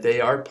sense that they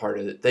are part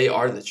of it, they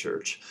are the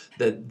church,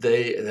 that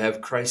they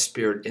have Christ's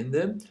Spirit in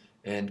them,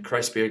 and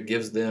Christ's Spirit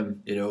gives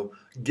them,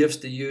 gifts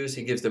to use.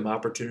 He gives them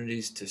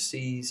opportunities to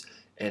seize.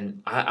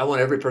 And I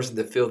want every person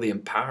to feel the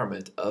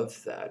empowerment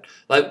of that.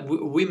 Like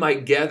we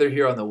might gather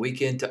here on the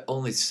weekend to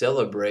only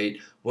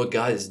celebrate what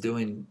God is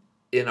doing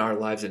in our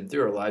lives and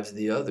through our lives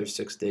the other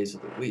 6 days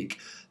of the week.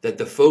 That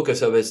the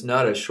focus of it's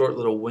not a short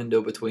little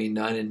window between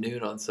 9 and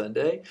noon on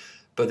Sunday,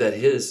 but that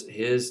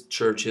His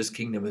church, His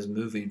kingdom is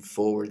moving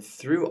forward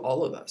through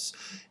all of us.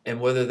 And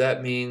whether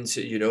that means,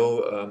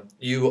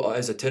 you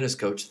as a tennis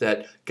coach,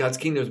 that God's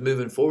kingdom is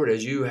moving forward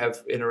as you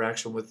have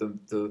interaction with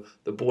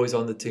the boys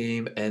on the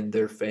team and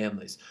their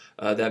families.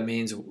 That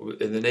means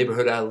in the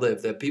neighborhood I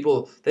live, that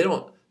people, they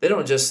don't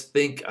just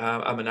think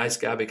I'm a nice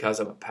guy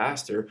because I'm a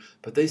pastor,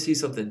 but they see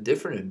something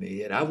different in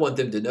me. And I want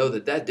them to know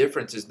that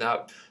difference is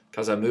not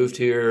because I moved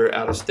here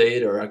out of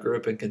state or I grew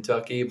up in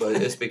Kentucky, but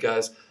it's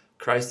because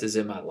Christ is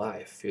in my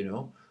life,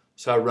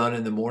 So I run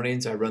in the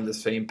mornings. I run the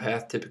same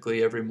path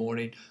typically every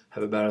morning.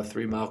 Have about a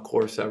 3-mile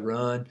course I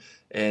run,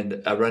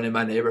 and I run in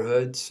my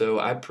neighborhood. So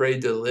I pray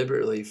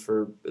deliberately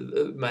for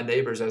my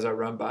neighbors as I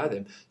run by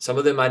them. Some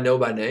of them I know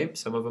by name.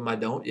 Some of them I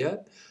don't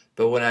yet.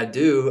 But when I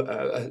do,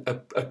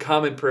 a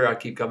common prayer I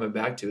keep coming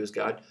back to is,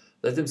 God,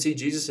 let them see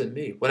Jesus in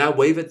me. When I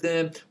wave at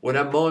them, when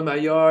I'm mowing my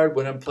yard,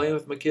 when I'm playing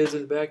with my kids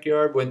in the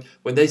backyard, when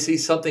they see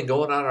something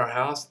going on in our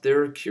house,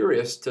 they're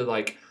curious to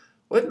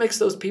what makes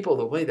those people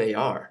the way they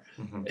are?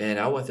 Mm-hmm. And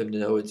I want them to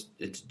know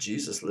it's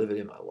Jesus living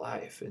in my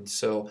life. And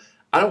so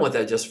I don't want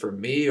that just for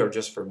me or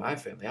just for my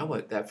family. I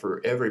want that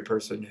for every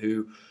person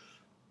who's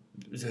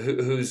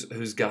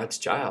God's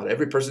child.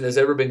 Every person that's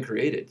ever been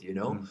created,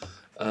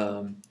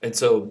 Mm-hmm. And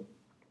so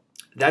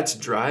that's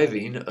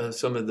driving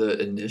some of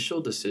the initial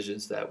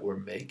decisions that we're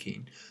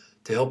making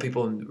to help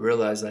people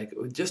realize,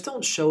 just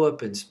don't show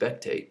up and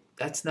spectate.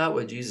 That's not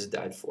what Jesus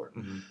died for.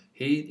 Mm-hmm.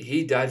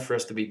 He died for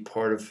us to be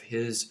part of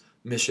His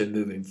mission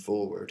moving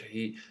forward.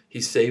 He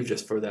saved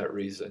us for that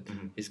reason.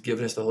 Mm-hmm. He's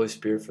given us the Holy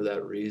Spirit for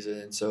that reason.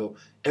 And so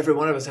every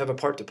one of us have a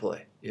part to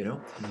play,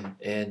 Mm-hmm.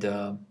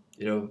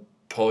 And,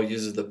 Paul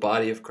uses the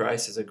body of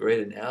Christ as a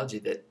great analogy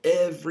that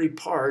every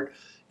part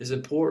is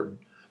important.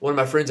 one of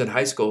my friends in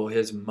high school,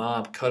 his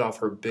mom cut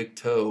off her big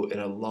toe in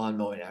a lawn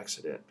mowing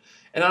accident.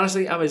 And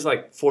honestly, I was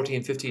like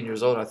 14, 15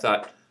 years old. I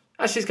thought,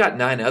 she's got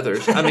 9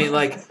 others. I mean,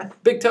 like,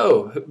 big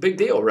toe, big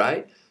deal,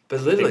 right?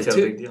 But literally,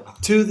 big deal.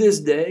 to this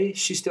day,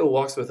 she still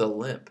walks with a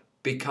limp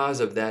because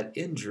of that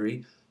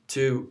injury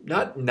to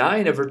not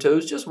 9 of her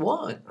toes, just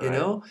one, you Right.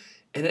 know?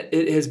 And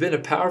it has been a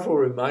powerful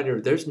reminder.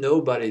 There's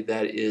nobody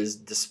that is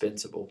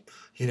dispensable.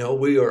 You know,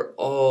 we are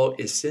all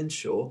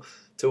essential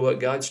to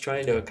what God's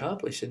trying to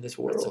accomplish in this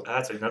world.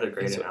 That's another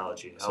great And so-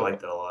 analogy. I so- like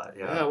that a lot.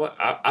 Yeah. Yeah, well,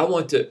 I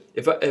want to.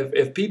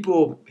 If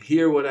people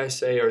hear what I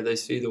say or they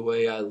see the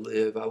way I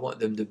live, I want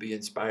them to be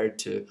inspired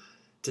to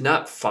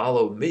not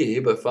follow me,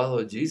 but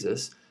follow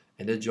Jesus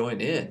and to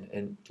join in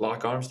and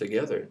lock arms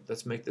together.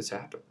 Let's make this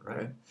happen.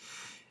 Right.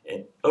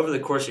 And over the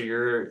course of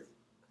your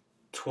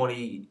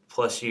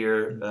 20-plus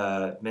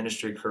year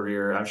ministry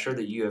career, I'm sure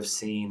that you have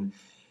seen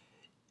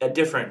at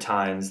different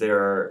times there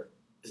are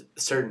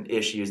certain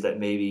issues that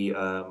maybe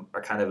are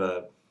kind of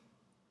a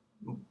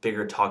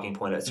bigger talking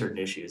point at certain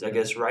issues. I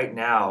guess right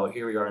now,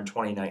 here we are in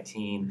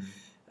 2019,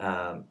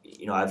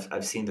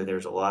 I've seen that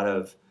there's a lot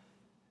of,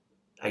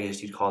 I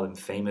guess you'd call them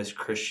famous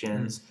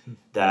Christians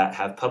that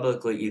have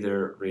publicly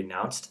either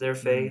renounced their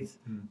faith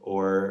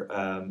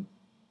or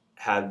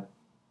have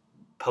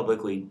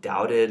publicly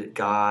doubted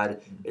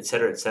God, et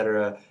cetera, et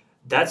cetera.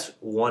 That's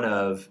one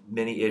of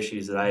many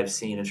issues that I have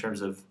seen in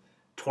terms of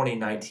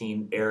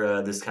 2019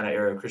 era, this kind of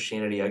era of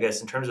Christianity. I guess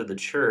in terms of the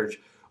church,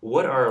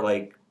 what are,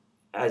 like,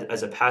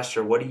 as a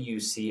pastor, what do you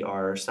see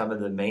are some of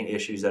the main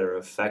issues that are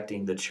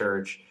affecting the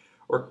church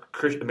or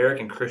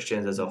American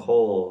Christians as a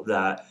whole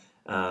that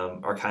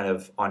are kind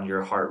of on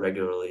your heart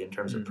regularly in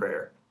terms of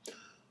prayer?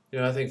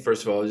 I think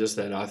first of all, just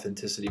that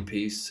authenticity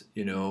piece.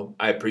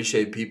 I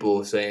appreciate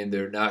people saying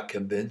they're not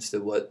convinced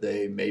of what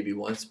they maybe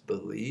once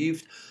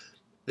believed.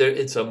 There,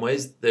 in some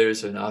ways,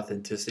 there's an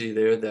authenticity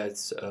there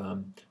that's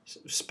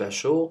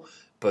special,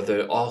 but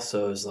there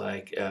also is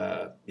like,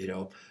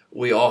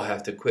 we all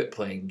have to quit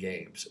playing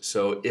games.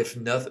 So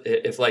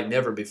if like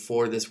never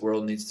before, this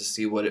world needs to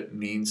see what it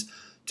means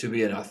to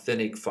be an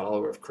authentic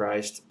follower of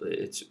Christ.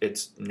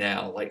 It's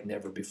now like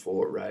never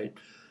before, right?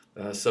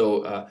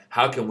 So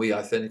how can we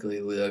authentically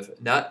live?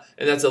 And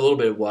that's a little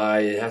bit why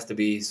it has to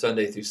be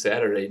Sunday through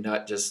Saturday,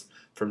 not just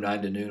from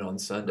 9 to noon on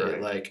Sunday.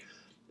 Right. Like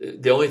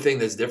the only thing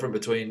that's different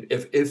between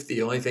if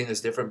the only thing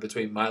that's different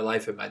between my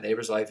life and my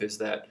neighbor's life is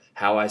that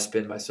how I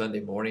spend my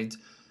Sunday mornings,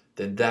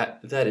 then that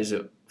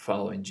isn't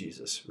following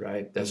Jesus,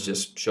 right? That's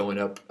just showing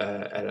up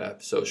at a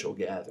social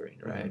gathering,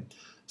 right?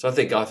 So I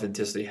think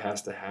authenticity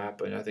has to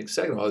happen. I think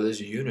second of all,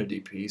 this unity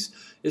piece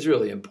is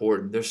really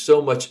important. There's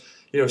so much,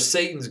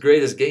 Satan's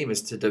greatest game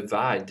is to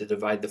divide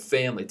the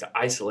family, to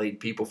isolate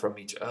people from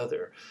each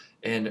other.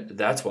 And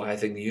that's why I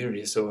think the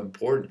unity is so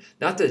important.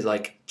 Not to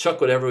like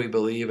chuck whatever we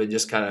believe and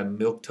just kind of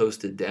milk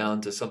toast it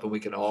down to something we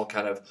can all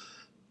kind of,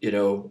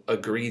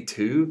 agree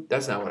to.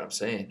 That's not what I'm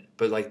saying.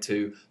 But like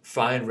to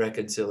find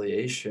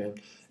reconciliation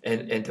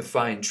and to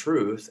find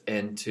truth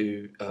and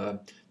to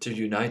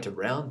unite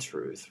around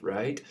truth,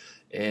 right?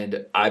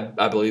 And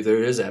I believe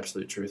there is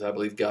absolute truth. I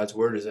believe God's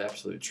word is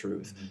absolute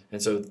truth.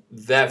 And so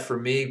that for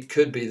me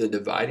could be the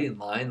dividing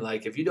line.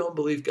 Like if you don't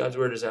believe God's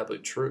word is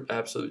absolute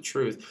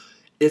truth,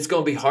 it's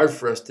going to be hard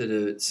for us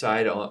to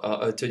decide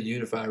on, to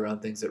unify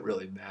around things that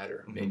really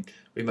matter. I mean,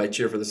 we might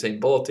cheer for the same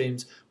ball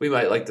teams. We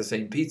might like the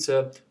same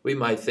pizza. We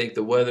might think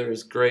the weather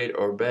is great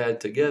or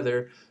bad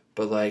together.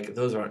 But like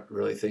those aren't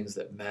really things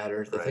that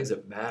matter. The things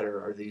that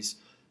matter are these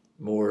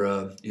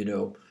more,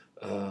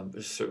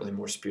 certainly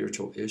more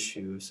spiritual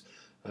issues.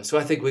 So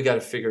I think we got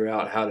to figure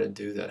out how to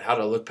do that, how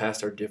to look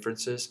past our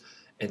differences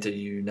and to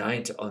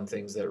unite on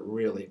things that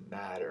really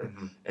matter.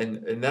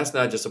 And that's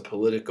not just a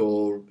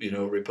political,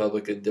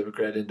 Republican,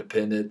 Democrat,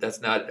 Independent. That's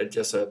not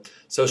just a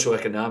social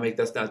economic.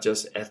 That's not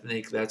just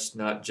ethnic. That's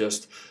not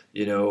just,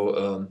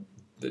 the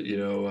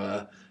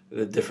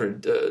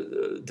different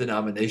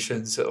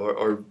denominations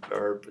or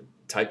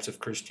types of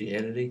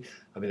Christianity.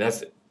 I mean,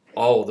 that's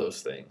all of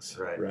those things,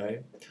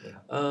 right?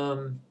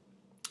 Yeah.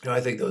 I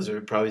think those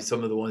are probably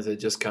some of the ones that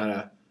just kind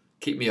of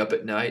keep me up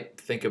at night.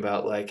 Think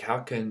about like,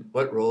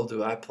 what role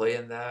do I play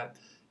in that?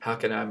 How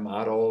can I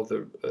model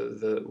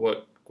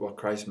what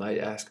Christ might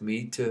ask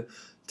me to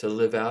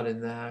live out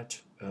in that?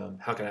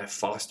 How can I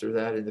foster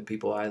that in the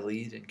people I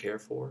lead and care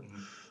for?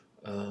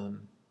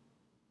 Again,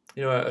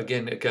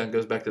 it kind of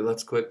goes back to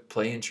let's quit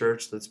playing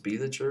church, let's be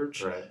the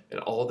church,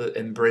 and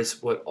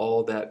embrace what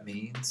all that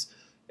means.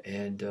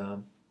 And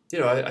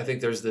I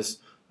think there's this.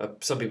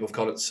 Some people have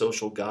called it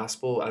social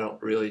gospel. I don't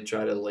really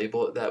try to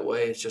label it that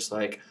way. It's just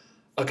like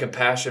a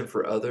compassion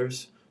for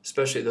others,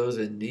 especially those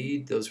in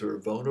need, those who are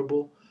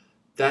vulnerable.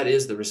 That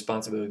is the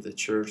responsibility of the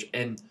church.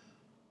 And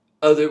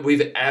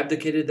we've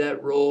abdicated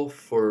that role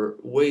for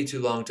way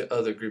too long to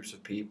other groups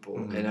of people.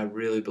 And I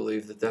really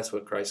believe that that's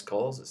what Christ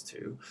calls us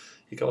to.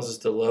 He calls us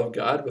to love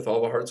God with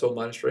all our heart, soul,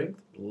 mind, and strength,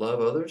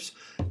 love others.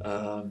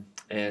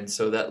 And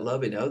so that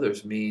loving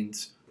others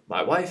means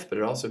my wife, but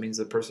it also means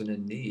the person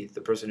in need, the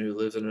person who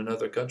lives in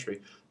another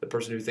country, the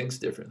person who thinks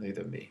differently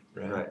than me.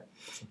 Right.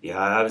 Yeah,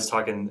 I was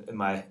talking in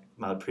my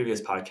my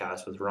previous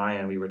podcast with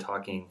Ryan, we were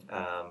talking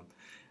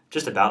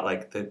just about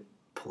like the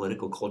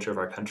political culture of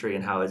our country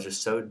and how it's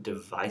just so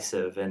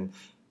divisive and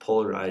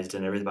polarized,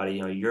 and everybody,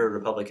 you're a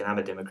Republican, I'm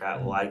a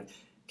Democrat. Well, I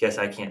guess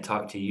I can't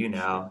talk to you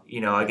now.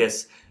 I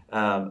guess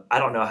I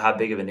don't know how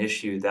big of an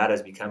issue that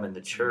has become in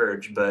the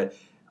church, but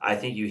I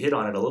think you hit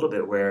on it a little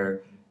bit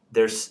where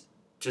there's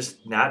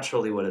just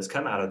naturally what has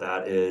come out of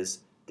that is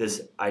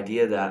this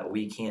idea that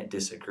we can't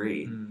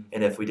disagree.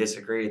 And if we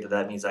disagree,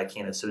 that means I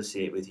can't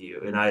associate with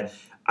you. And I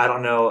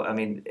don't know, I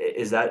mean,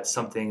 is that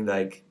something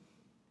like,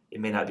 it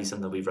may not be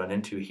something we've run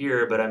into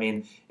here, but I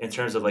mean, in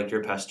terms of like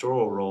your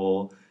pastoral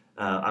role,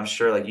 I'm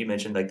sure, like you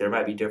mentioned, like there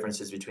might be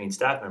differences between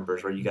staff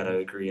members where you got to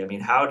agree. I mean,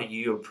 how do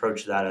you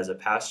approach that as a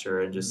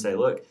pastor and just say,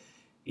 look,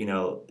 you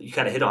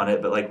kind of hit on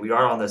it, but like we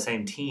are on the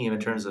same team in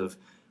terms of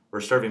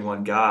we're serving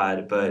one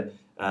God, but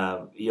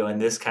in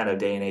this kind of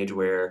day and age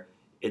where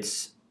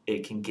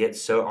it can get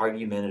so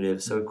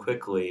argumentative so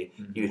quickly,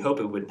 you'd hope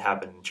it wouldn't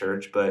happen in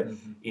church, but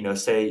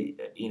say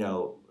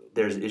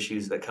there's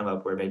issues that come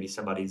up where maybe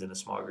somebody's in a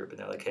small group and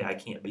they're like, hey, I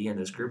can't be in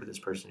this group with this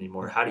person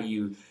anymore. How do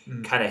you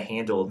kind of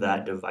handle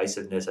that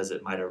divisiveness as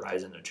it might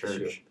arise in a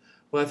church? Sure.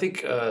 Well, I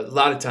think a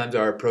lot of times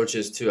our approach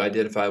is to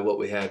identify what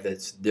we have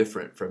that's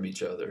different from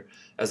each other,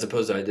 as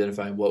opposed to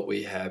identifying what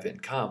we have in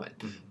common.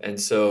 And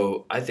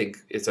so I think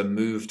it's a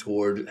move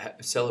toward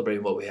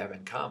celebrating what we have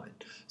in common.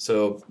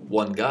 So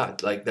one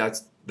God, like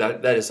that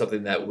is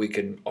something that we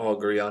can all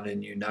agree on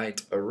and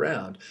unite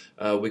around.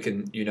 We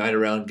can unite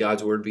around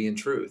God's word being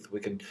truth. We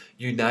can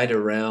unite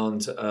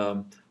around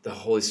the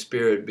Holy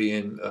Spirit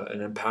being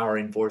an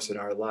empowering force in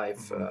our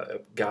life,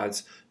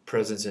 God's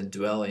presence and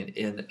dwelling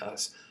in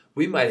us.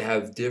 We might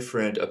have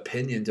different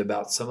opinions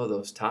about some of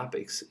those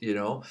topics,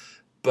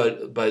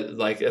 but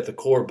like at the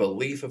core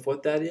belief of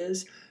what that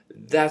is,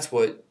 that's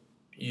where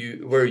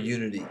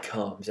unity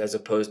comes, as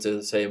opposed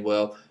to saying,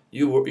 well,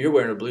 you're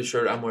wearing a blue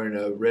shirt, I'm wearing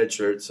a red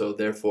shirt, so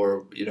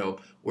therefore,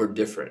 we're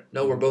different.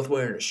 No, we're both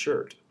wearing a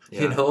shirt.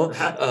 Yeah.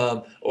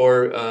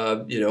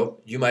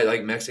 You might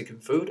like Mexican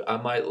food, I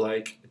might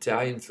like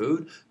Italian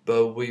food,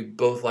 but we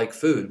both like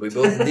food. We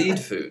both need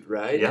food,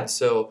 right? Yeah. And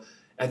so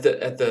at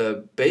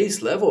the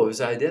base level, is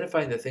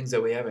identifying the things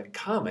that we have in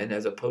common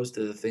as opposed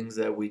to the things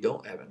that we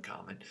don't have in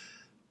common.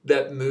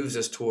 That moves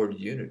us toward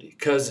unity.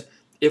 Because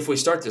if we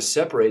start to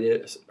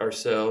separate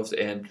ourselves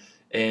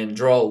and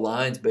draw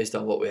lines based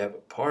on what we have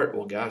apart,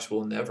 well, gosh,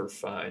 we'll never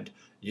find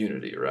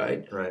unity,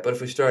 right? Right. But if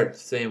we start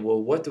saying,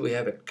 well, what do we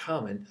have in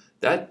common?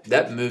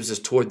 That moves us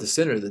toward the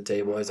center of the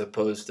table as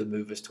opposed to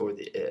move us toward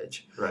the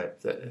edge. Right.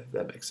 If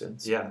that makes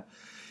sense. Yeah.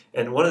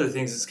 And one of the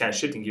things that's kind of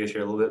shifting gears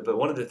here a little bit, but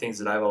one of the things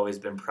that I've always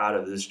been proud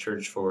of this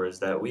church for is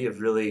that we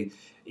have really,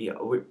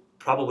 we're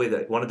probably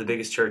one of the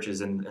biggest churches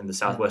in the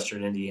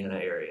southwestern Indiana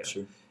area.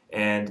 Sure.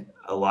 And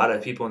a lot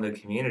of people in the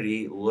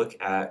community look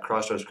at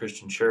Crossroads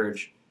Christian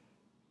Church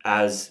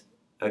as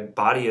a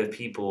body of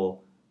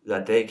people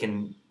that they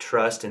can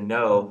trust and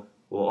know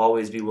will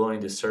always be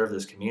willing to serve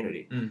this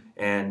community.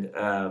 And,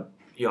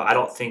 I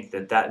don't think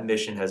that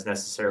mission has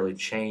necessarily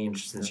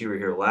changed since you were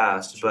here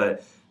last,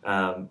 but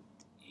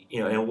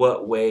in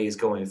what ways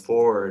going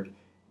forward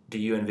do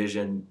you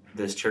envision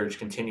this church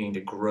continuing to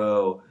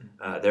grow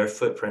their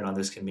footprint on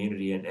this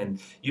community?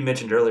 And you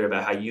mentioned earlier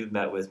about how you've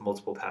met with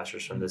multiple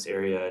pastors from this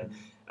area. And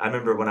I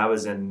remember when I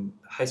was in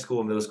high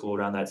school, middle school,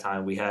 around that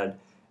time, we had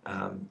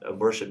a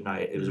worship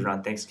night. It was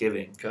around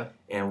Thanksgiving. Okay.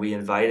 And we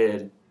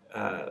invited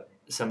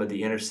some of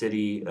the inner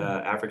city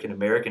African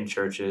American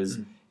churches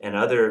and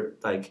other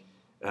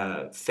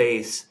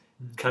faiths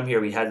come here.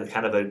 We had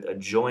kind of a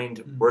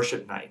joined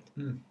worship night,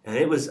 and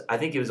I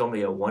think it was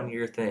only a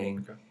 1-year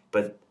thing,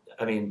 but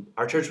I mean,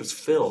 our church was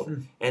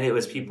filled, and it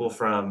was people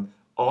from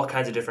all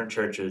kinds of different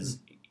churches,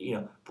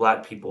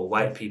 black people,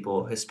 white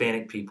people,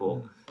 Hispanic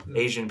people,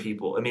 Asian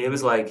people. I mean, it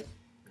was like,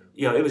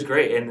 it was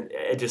great, and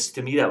it just,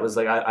 to me, that was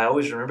like, I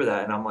always remember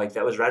that, and I'm like,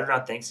 that was right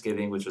around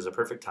Thanksgiving, which was a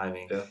perfect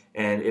timing,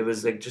 and it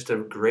was like just a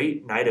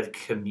great night of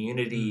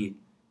community,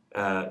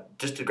 I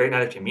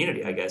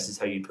guess is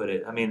how you put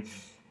it. I mean,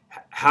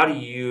 how do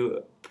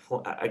you,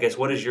 I guess,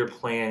 what is your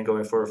plan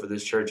going forward for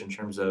this church in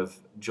terms of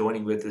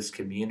joining with this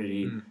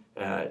community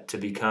to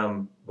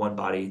become one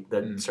body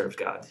that serves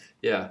God?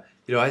 Yeah.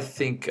 I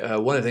think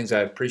one of the things I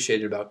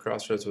appreciated about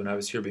Crossroads when I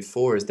was here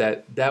before is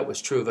that was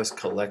true of us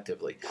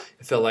collectively.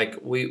 It felt like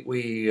we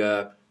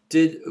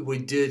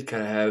did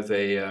kind of have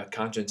a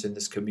conscience in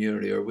this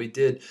community, or we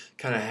did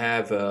kind of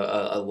have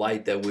a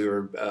light that we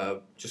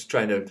were just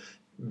trying to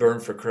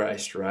burn for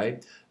Christ,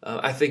 right?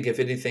 I think if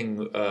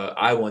anything,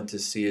 I want to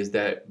see is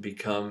that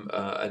become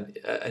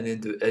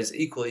as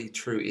equally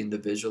true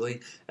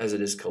individually as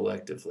it is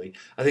collectively.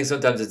 I think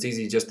sometimes it's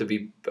easy just to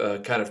be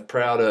kind of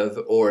proud of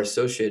or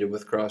associated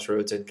with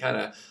Crossroads and kind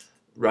of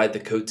ride the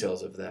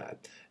coattails of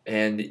that.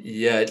 And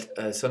yet,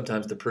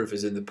 sometimes the proof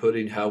is in the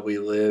pudding, how we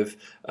live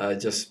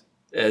just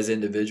as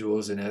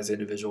individuals and as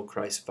individual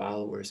Christ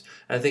followers.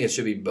 And I think it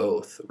should be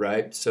both,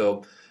 right?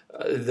 So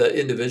the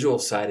individual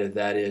side of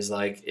that is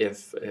like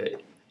if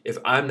if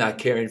I'm not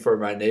caring for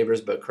my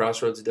neighbors, but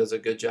Crossroads does a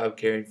good job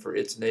caring for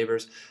its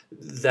neighbors,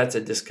 that's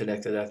a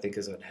disconnect that I think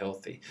is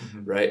unhealthy,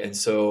 right? And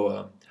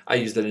so I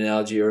used an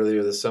analogy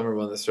earlier this summer,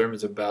 one of the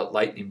sermons about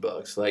lightning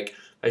bugs. Like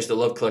I used to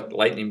love collect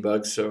lightning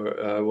bugs.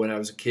 So when I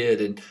was a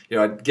kid, and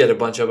I'd get a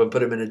bunch of them,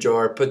 put them in a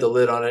jar, put the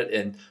lid on it,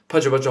 and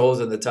punch a bunch of holes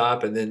in the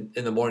top, and then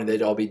in the morning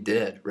they'd all be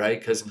dead, right?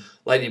 Because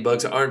lightning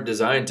bugs aren't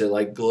designed to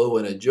like glow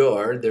in a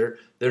jar. They're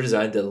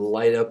designed to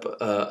light up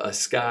a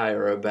sky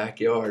or a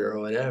backyard or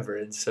whatever.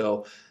 And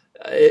so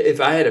if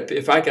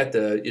I got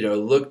to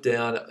look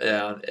down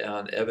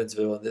on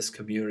Evansville and this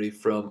community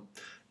from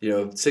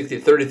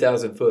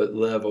 30,000 foot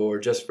level, or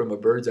just from a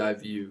bird's eye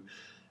view,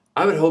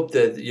 I would hope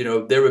that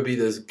there would be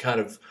this kind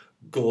of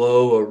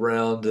glow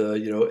around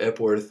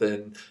Epworth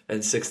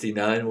and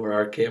 69 where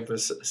our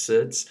campus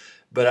sits.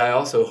 But I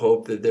also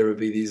hope that there would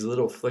be these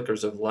little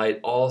flickers of light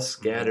all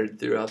scattered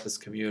throughout this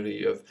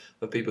community of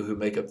people who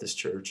make up this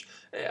church.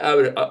 I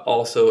would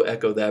also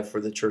echo that for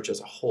the church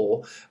as a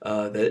whole,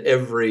 that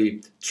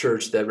every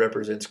church that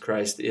represents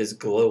Christ is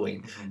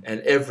glowing,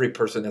 and every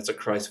person that's a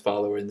Christ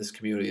follower in this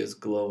community is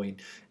glowing.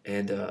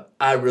 And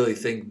I really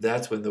think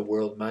that's when the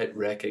world might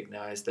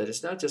recognize that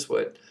it's not just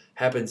what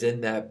happens in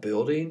that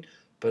building,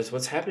 but it's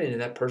what's happening in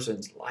that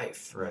person's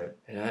life. Right.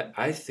 And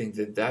I think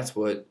that that's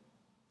what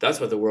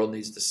the world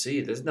needs to see.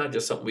 It's not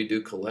just something we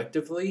do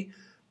collectively,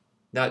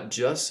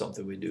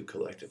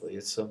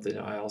 It's something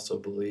I also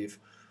believe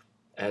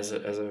as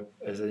an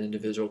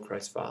individual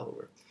Christ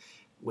follower.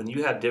 When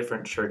you have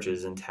different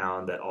churches in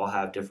town that all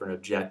have different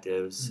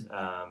objectives,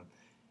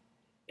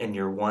 and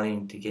you're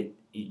wanting to get,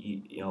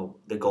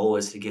 the goal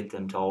is to get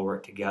them to all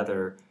work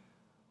together,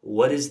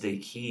 what is the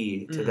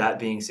key to that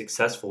being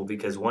successful?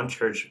 Because one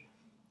church,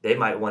 they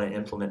might want to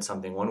implement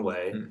something one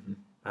way.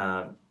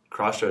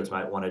 Crossroads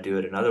might want to do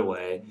it another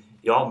way.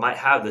 Y'all might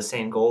have the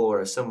same goal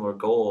or a similar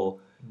goal,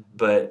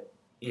 but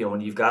when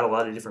you've got a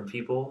lot of different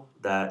people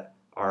that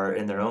are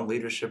in their own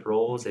leadership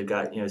roles, they've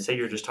got, say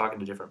you're just talking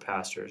to different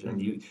pastors,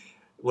 and you,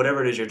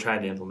 whatever it is you're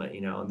trying to implement,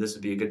 and this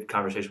would be a good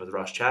conversation with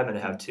Ross Chapman to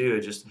have too.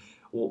 It's just,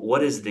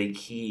 what is the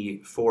key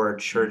for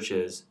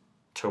churches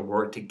to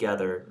work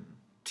together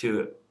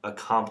to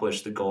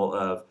accomplish the goal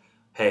of,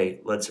 hey,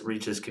 let's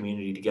reach this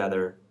community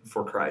together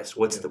for Christ?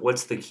 What's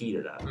the key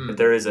to that? If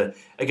there is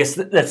I guess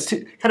that's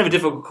kind of a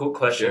difficult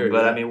question,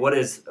 but I mean,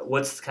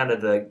 what's kind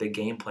of the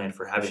game plan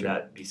for having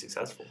that be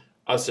successful?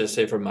 I'll just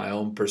say from my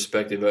own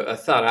perspective, a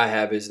thought I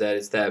have is that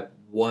it's that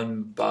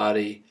one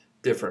body,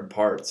 different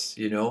parts.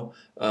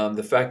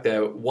 The fact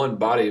that one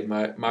body,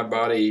 my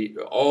body,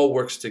 all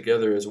works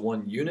together as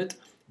one unit,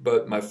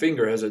 but my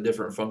finger has a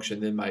different function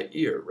than my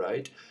ear,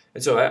 right?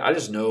 And so I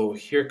just know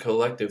here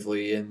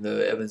collectively in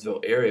the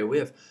Evansville area, we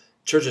have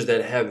churches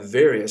that have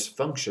various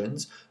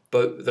functions,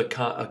 but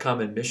a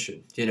common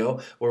mission.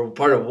 We're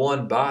part of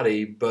one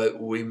body, but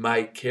we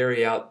might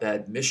carry out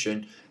that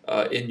mission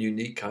in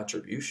unique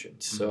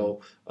contributions.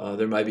 So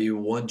there might be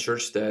one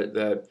church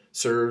that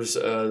serves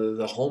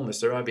the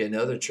homeless. There might be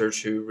another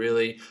church who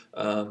really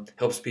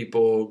helps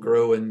people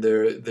grow in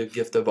the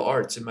gift of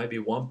arts. It might be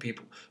one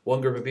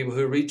group of people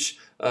who reach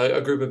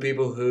a group of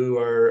people who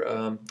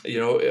are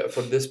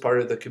from this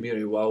part of the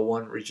community, while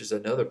one reaches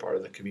another part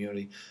of the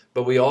community.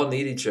 But we all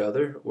need each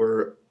other.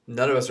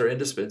 None of us are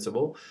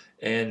indispensable,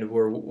 and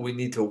we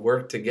need to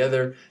work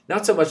together.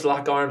 Not so much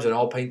lock arms and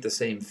all paint the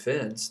same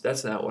fence.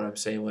 That's not what I'm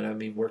saying when I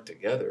mean work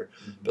together,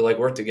 but like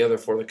work together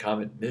for the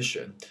common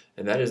mission,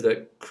 and that is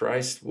that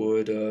Christ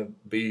would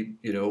be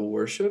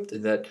worshipped,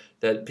 and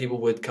that people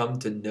would come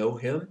to know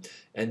Him,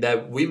 and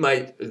that we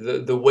might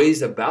the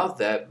ways about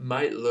that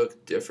might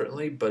look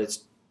differently, but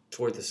it's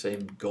toward the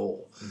same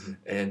goal.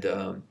 And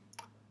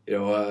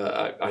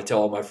I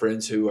tell all my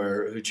friends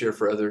who cheer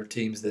for other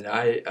teams than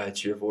I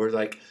cheer for,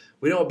 like,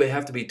 we don't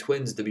have to be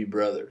twins to be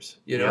brothers,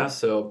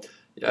 So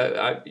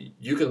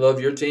you can love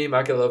your team,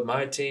 I can love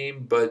my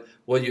team, but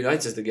what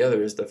unites us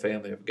together is the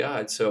family of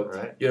God. So,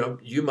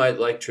 you might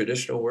like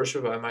traditional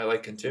worship, I might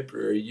like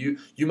contemporary.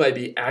 You might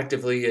be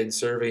actively in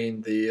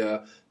serving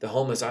the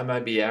homeless, I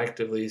might be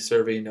actively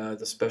serving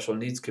the special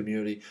needs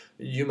community.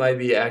 You might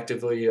be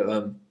actively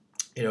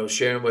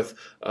sharing with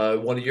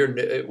one of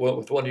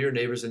your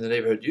neighbors in the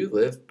neighborhood you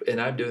live,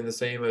 and I'm doing the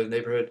same in the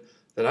neighborhood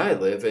that I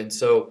live. And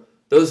so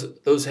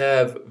those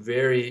have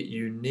very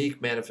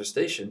unique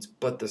manifestations,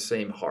 but the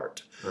same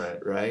heart,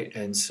 right?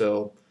 And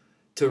so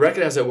to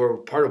recognize that we're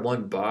part of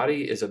one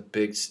body is a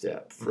big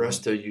step for us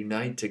to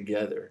unite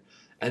together,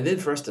 and then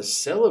for us to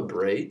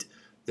celebrate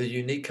the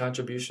unique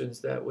contributions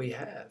that we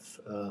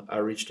have. I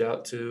reached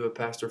out to a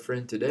pastor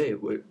friend today.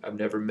 I've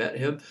never met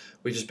him.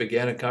 We just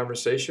began a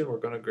conversation. We're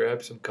going to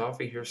grab some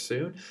coffee here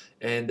soon.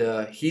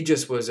 And he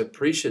just was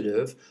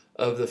appreciative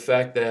of the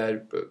fact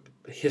that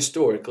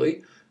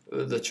historically,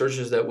 the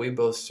churches that we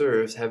both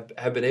serve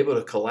have been able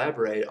to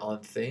collaborate on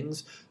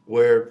things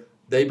where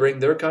they bring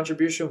their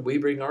contribution, we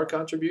bring our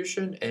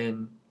contribution,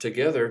 and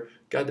together,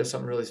 God does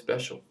something really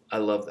special. I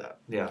love that.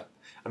 Yeah.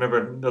 I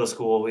remember in middle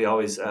school, we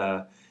always...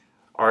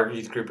 our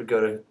youth group would go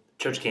to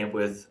church camp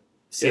with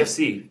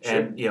CFC,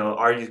 and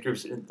our youth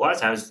groups a lot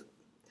of times,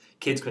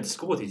 kids went to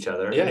school with each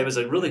other, Yeah. and it was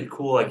a really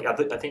cool. Like I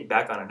think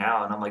back on it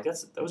now, and I'm like,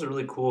 that was a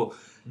really cool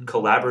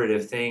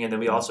collaborative thing. And then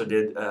we also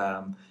did.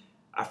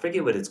 I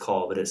forget what it's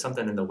called, but it's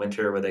something in the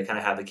winter where they kind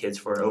of have the kids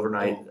for an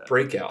overnight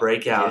breakout.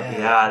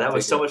 Yeah, that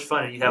was so much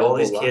fun. And you have all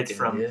these Global kids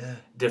lock-in, from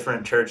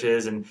different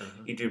churches, and Uh-huh.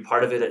 you do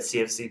part of it at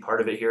CFC,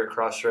 part of it here at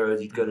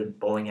Crossroads. You'd go to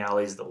bowling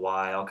alleys, the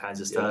Y, all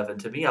kinds of Yeah. stuff.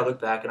 And to me, I look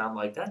back and I'm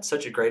like, that's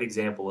such a great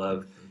example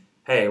of,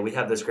 hey, we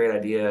have this great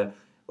idea.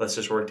 Let's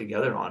just work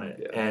together on it.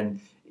 Yeah.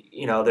 And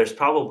there's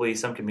probably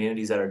some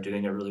communities that are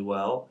doing it really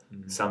well,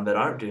 some that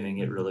aren't doing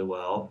it really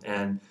well.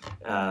 And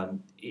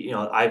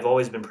I've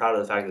always been proud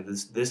of the fact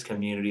that this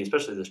community,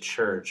 especially this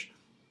church,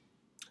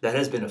 that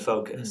has been a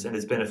focus. And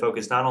it's been a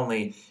focus not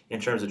only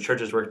in terms of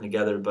churches working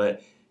together,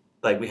 but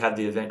like we have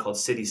the event called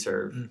City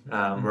Serve,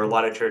 where a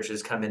lot of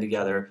churches come in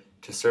together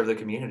to serve the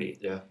community.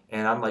 Yeah.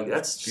 And I'm like,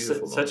 that's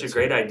Beautiful such a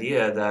great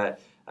idea that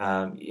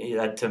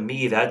to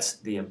me, that's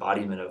the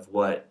embodiment of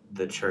what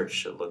the church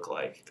should look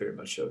like. Very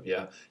much so,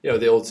 yeah.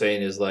 The old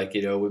saying is like,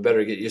 we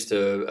better get used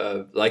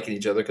to liking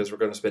each other because we're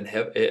going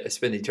to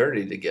spend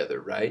eternity together,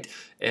 right?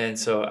 And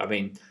so, I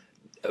mean,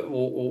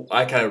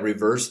 I kind of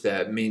reverse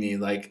that, meaning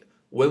like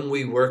when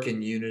we work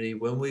in unity,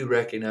 when we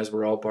recognize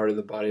we're all part of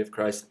the body of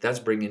Christ, that's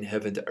bringing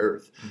heaven to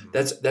earth.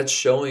 That's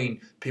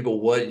showing people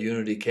what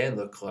unity can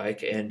look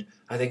like, and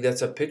I think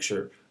that's a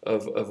picture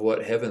of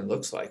what heaven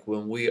looks like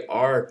when we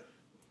are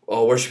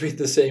all worshiping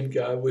the same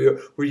God. We're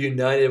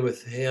united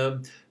with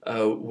Him.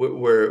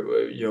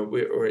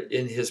 We're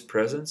in His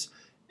presence,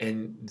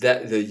 and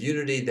that the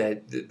unity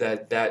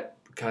that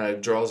kind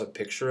of draws a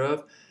picture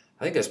of,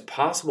 I think, is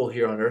possible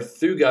here on earth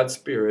through God's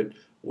Spirit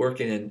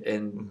working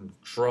and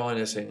drawing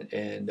us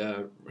and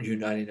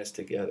uniting us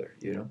together.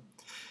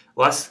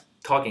 Last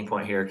talking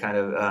point here, kind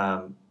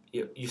of.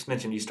 You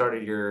mentioned you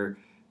started your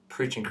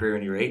preaching career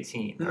when you were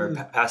 18, or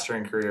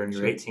pastoring career when you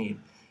were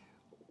 18.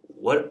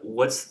 What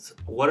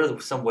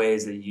are some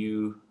ways that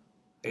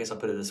I guess I'll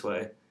put it this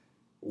way,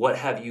 what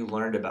have you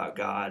learned about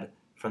God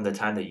from the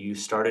time that you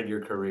started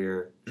your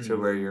career to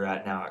where you're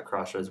at now at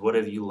Crossroads? What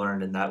have you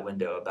learned in that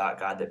window about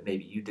God that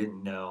maybe you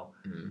didn't know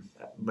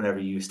whenever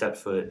you stepped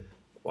foot?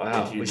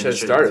 Wow, we should have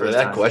started with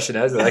that question.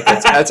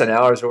 That's an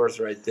hour's worth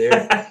right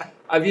there.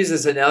 I've used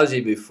this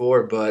analogy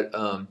before, but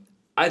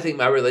I think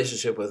my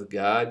relationship with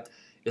God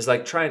is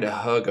like trying to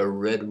hug a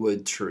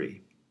redwood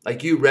tree.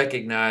 Like, you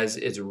recognize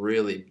it's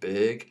really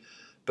big,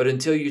 but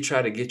until you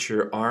try to get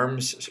your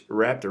arms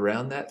wrapped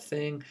around that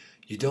thing,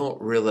 you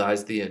don't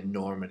realize the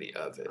enormity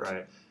of it.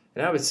 Right.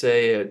 And I would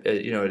say at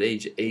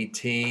age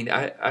 18,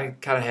 I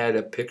kind of had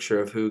a picture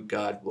of who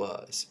God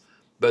was.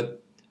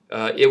 But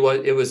it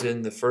was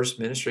in the first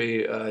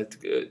ministry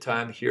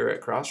time here at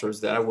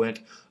Crossroads that I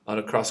went on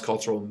a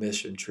cross-cultural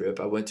mission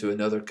trip. I went to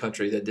another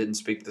country that didn't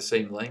speak the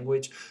same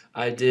language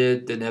I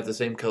didn't have the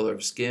same color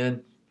of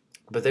skin,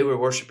 but they were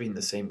worshiping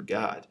the same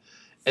God.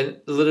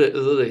 And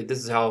literally, this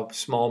is how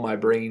small my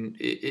brain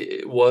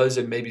it was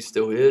and maybe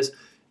still is.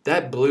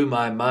 That blew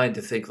my mind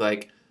to think,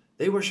 like,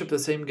 they worship the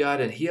same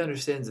God and He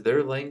understands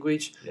their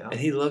language and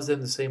He loves them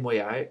the same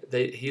way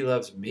He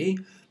loves me.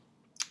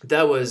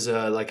 That was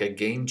like a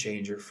game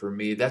changer for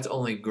me. That's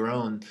only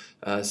grown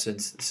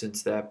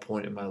since that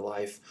point in my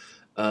life.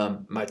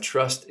 My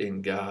trust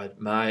in God,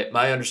 my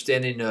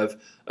understanding of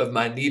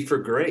my need for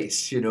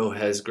grace,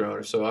 has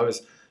grown. So I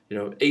was,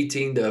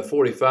 18 to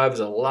 45 is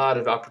a lot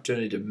of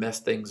opportunity to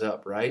mess things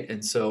up, right?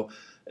 And so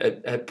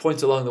at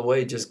points along the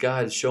way, just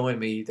God showing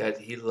me that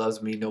He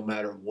loves me no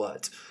matter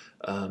what,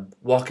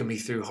 walking me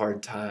through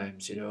hard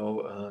times.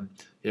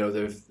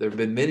 There've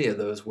been many of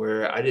those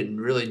where I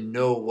didn't really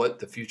know what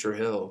the future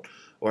held,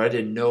 or I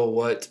didn't know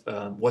what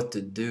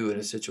to do in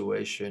a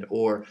situation,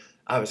 or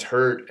I was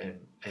hurt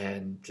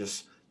and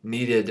just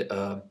needed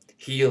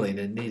healing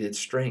and needed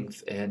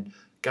strength. And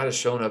God has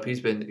shown up.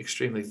 He's been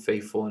extremely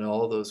faithful in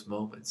all those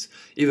moments,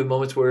 even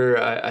moments where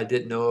I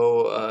didn't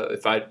know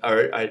if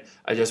I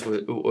just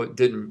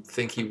didn't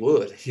think He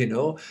would. He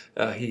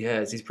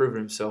has. He's proven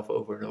Himself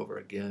over and over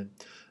again.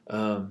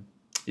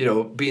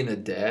 Being a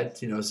dad,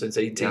 since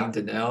 18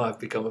 to now, I've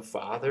become a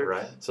father.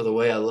 Right. So the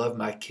way I love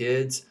my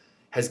kids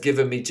has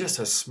given me just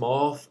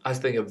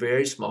a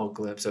very small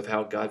glimpse of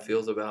how God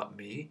feels about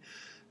me.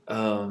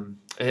 And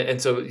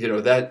so,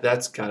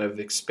 that's kind of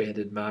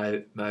expanded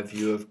my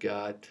view of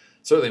God.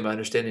 Certainly my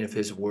understanding of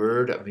His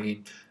Word. I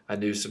mean, I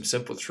knew some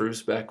simple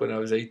truths back when I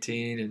was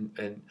 18,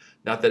 and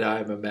not that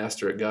I'm a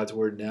master at God's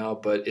Word now,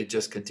 but it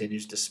just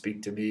continues to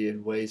speak to me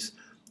in ways.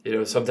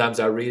 Sometimes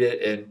I read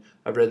it, and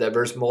I've read that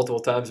verse multiple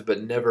times,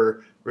 but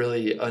never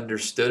really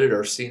understood it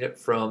or seen it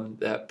from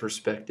that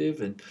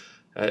perspective. And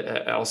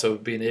I also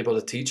being able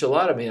to teach a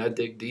lot. I mean, I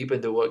dig deep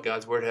into what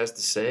God's Word has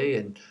to say,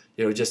 and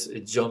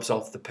it jumps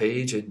off the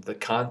page, and the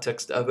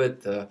context of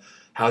it,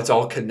 how it's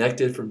all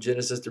connected from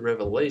Genesis to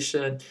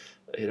Revelation.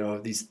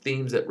 These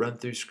themes that run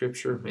through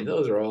Scripture. I mean,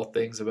 those are all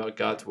things about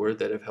God's Word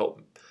that have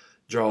helped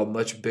draw a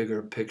much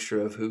bigger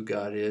picture of who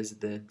God is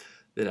than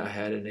I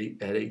had at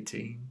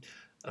 18.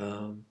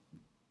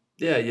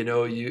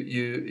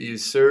 You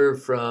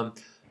serve from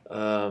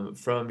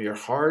from your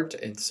heart.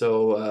 And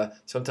so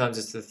sometimes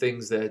it's the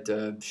things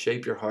that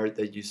shape your heart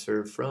that you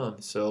serve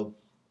from. So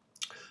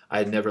I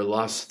had never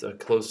lost a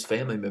close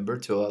family member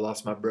till I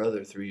lost my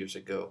brother 3 years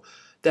ago.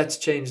 That's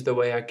changed the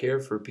way I care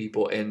for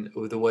people and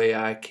the way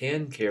I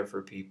can care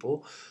for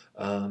people.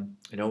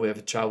 We have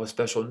a child with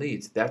special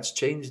needs. That's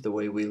changed the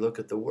way we look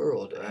at the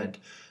world. And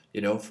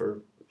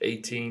for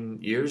 18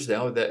 years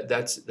now, that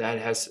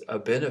has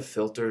been a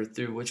filter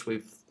through which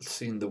we've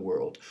seen the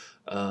world.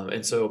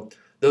 And so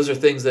those are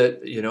things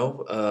that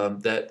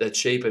that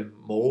shape and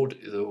mold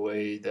the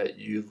way that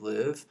you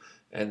live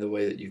and the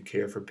way that you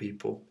care for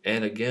people.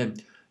 And again,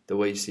 the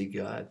way you see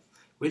God.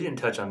 We didn't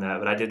touch on that,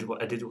 but I did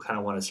kind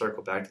of want to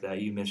circle back to that.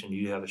 You mentioned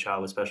you have a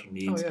child with special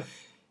needs. Oh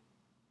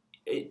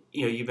yeah.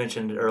 You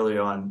mentioned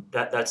earlier on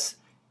that's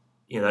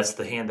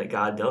the hand that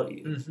God dealt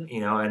you.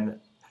 Mm-hmm. And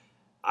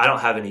I don't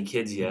have any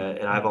kids yet,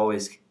 and I've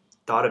always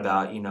thought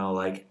about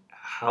like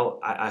how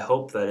I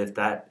hope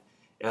that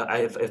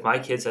if my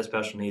kids have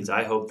special needs,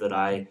 I hope that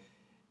I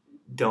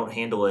don't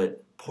handle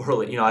it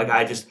poorly.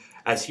 I just,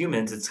 as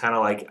humans, it's kind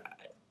of like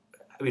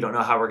we don't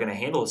know how we're going to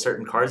handle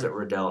certain cards that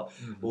were dealt.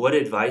 Mm-hmm. What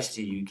advice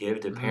do you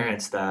give to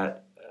parents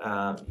that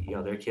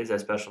their kids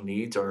have special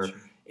needs or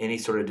any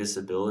sort of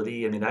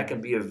disability? I mean, that can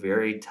be a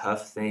very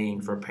tough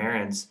thing for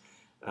parents,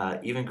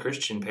 even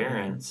Christian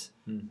parents.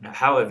 Mm-hmm.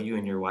 How have you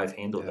and your wife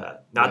handled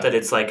that? Not that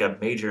it's like a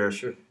major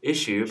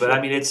issue, but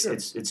I mean,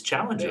 it's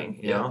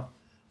challenging. You know.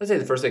 I'd say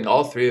the first thing,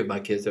 all three of my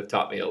kids have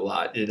taught me a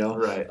lot,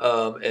 Right.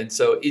 And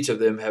so each of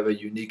them have a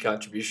unique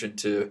contribution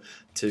to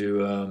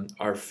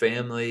our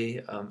family.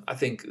 I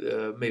think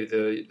maybe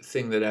the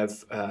thing that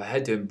I've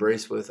had to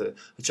embrace with a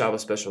child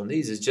with special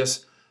needs is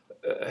just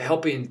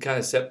helping kind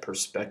of set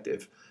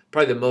perspective.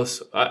 Probably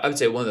I would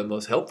say one of the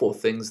most helpful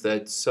things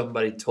that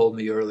somebody told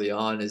me early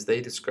on is they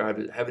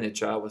described it, having a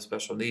child with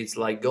special needs,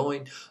 like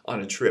going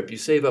on a trip. You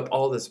save up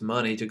all this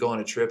money to go on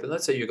a trip, and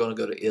let's say you're going to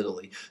go to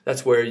Italy.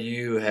 That's where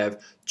you have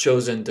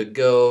chosen to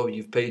go.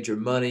 You've paid your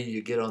money.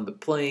 You get on the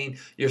plane.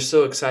 You're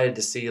so excited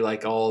to see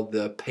like all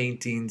the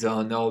paintings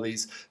on all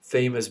these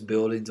famous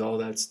buildings, all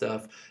that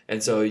stuff.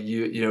 And so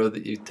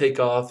you take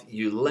off,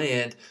 you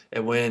land,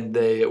 and when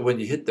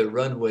you hit the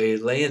runway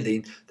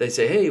landing, they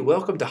say, "Hey,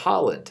 welcome to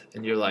Holland,"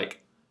 and you're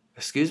like,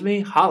 "Excuse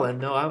me, Holland?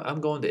 No, I'm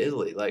going to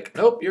Italy." Like,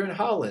 "Nope, you're in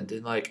Holland,"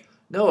 and like,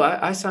 "No,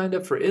 I signed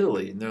up for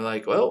Italy," and they're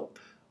like, "Well,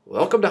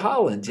 welcome to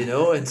Holland,"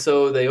 and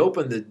so they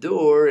open the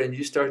door, and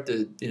you start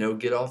to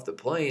get off the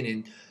plane,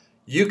 and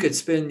you could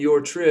spend your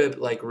trip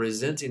like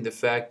resenting the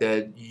fact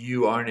that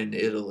you aren't in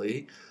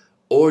Italy.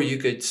 Or you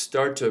could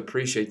start to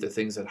appreciate the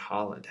things that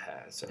Holland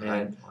has.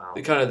 And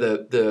the kind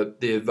of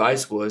the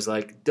advice was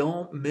like,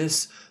 don't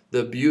miss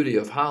the beauty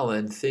of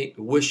Holland,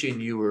 wishing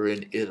you were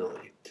in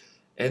Italy.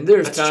 And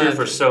that's true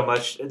for so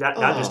much. Not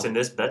just in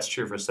this, but that's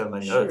true for so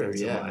many other things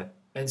in life.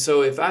 And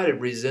so if I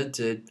had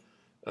resented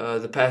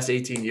the past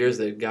 18 years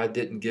that God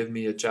didn't give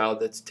me a child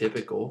that's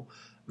typical,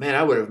 man,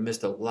 I would have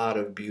missed a lot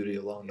of beauty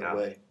along the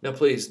way. Now,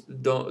 please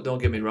don't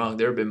get me wrong.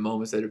 There have been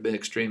moments that have been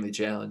extremely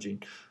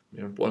challenging.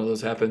 One of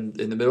those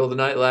happened in the middle of the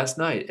night last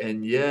night,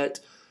 and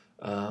yet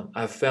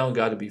I've found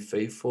God to be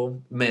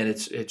faithful. Man,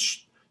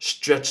 it's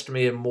stretched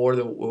me in more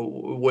than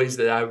ways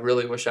that I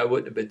really wish I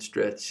wouldn't have been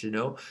stretched.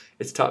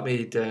 It's taught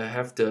me to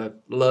have to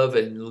love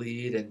and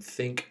lead and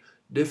think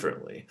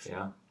differently.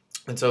 Yeah,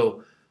 and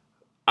so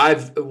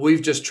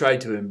we've just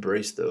tried to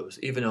embrace those,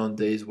 even on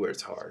days where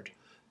it's hard.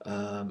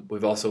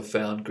 We've also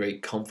found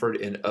great comfort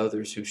in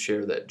others who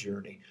share that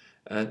journey.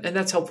 And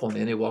that's helpful in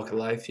any walk of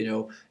life.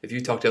 If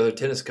you talk to other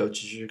tennis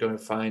coaches, you're going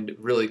to find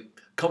really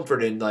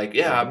comfort in like,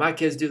 my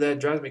kids do that. It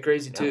drives me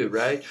crazy too,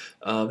 right?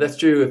 That's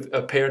true of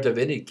a parent of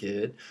any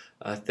kid,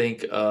 I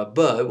think.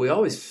 But we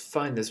always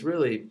find this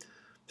really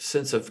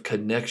sense of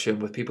connection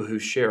with people who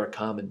share a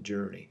common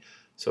journey.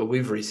 So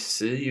we've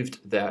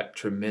received that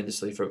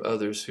tremendously from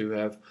others who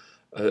have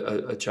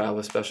a child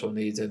with special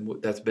needs, and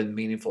that's been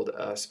meaningful to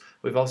us.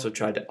 We've also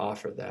tried to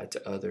offer that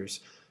to others.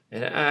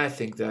 And I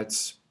think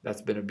that's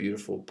been a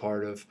beautiful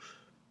part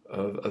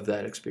of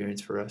that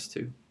experience for us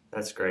too.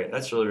 That's great.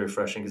 That's really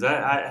refreshing because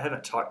I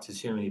haven't talked to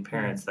too many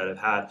parents that have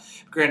had.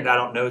 Granted, I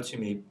don't know too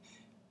many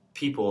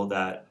people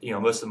that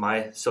most of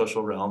my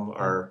social realm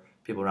are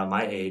people around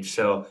my age,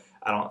 so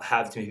I don't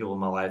have too many people in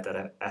my life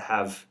that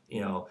have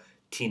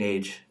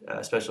teenage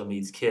special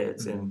needs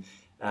kids, and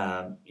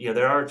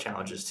there are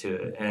challenges to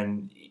it.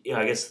 And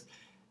I guess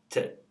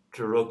to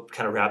real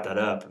kind of wrap that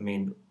up, I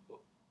mean,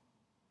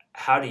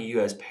 how do you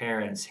as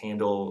parents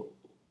handle,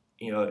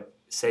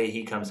 say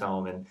he comes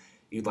home and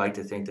you'd like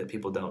to think that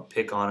people don't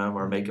pick on him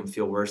or make him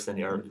feel worse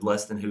than or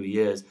less than who he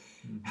is.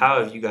 Mm-hmm.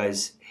 How have you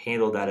guys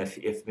handled that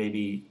if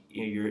maybe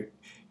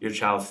your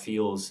child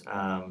feels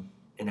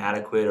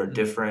inadequate or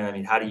different? I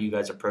mean, how do you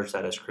guys approach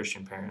that as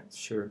Christian parents?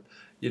 Sure.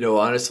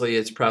 Honestly,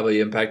 it's probably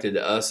impacted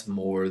us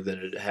more than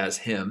it has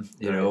him.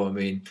 I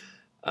mean,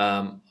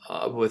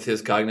 with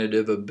his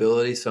cognitive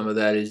ability, some of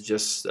that is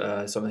just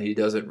something he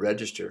doesn't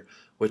register,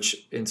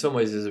 which in some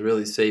ways is a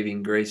really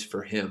saving grace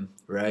for him,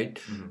 right?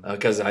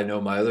 Because I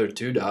know my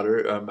two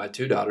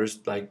daughters,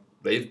 like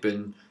they've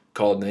been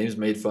called names,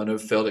 made fun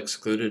of, felt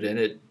excluded, and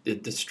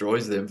it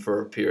destroys them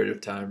for a period of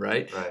time,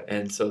 right? Right.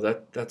 And so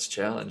that's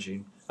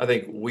challenging. I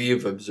think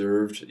we've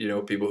observed,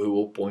 people who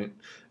will point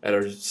at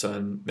our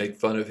son, make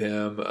fun of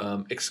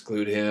him,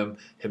 exclude him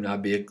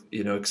not be,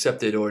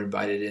 accepted or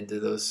invited into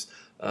those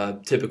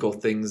typical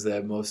things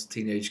that most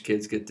teenage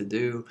kids get to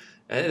do.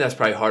 And that's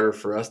probably harder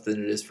for us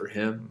than it is for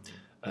him,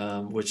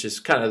 which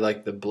is kind of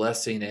like the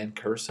blessing and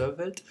curse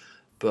of it.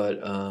 But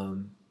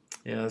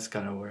that's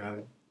kind of where I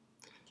would.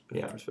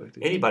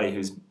 Perspective.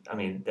 Anybody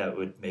that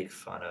would make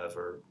fun of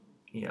or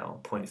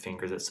point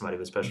fingers at somebody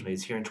with special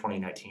needs here in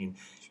 2019,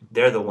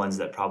 they're the ones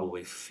that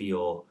probably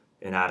feel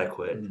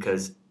inadequate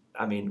because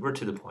we're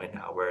to the point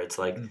now where it's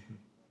like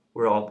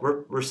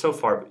we're so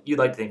far. You'd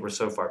like to think we're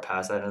so far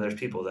past that, and there's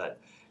people that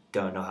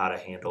don't know how to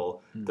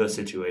handle those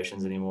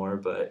situations anymore.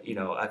 But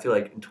I feel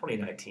like in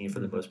 2019, for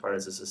the most part,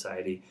 as a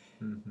society,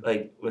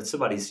 like when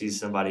somebody sees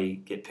somebody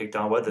get picked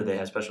on, whether they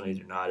have special needs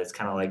or not, it's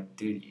kind of like,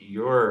 dude,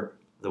 you're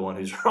the one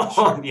who's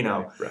wrong,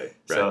 Right.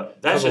 So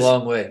that's come a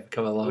long way.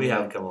 We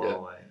have come a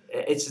long way.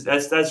 It's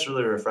that's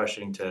really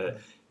refreshing to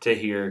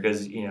hear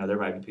because there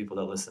might be people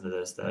that listen to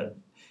this that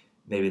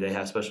maybe they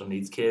have special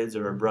needs kids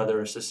or a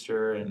brother or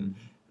sister, and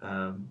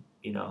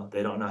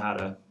they don't know how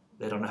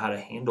to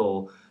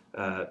handle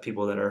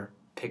people that are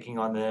picking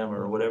on them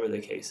or whatever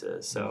the case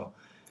is. So.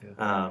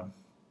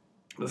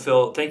 But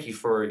Phil, thank you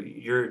for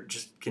your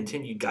just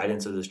continued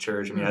guidance of this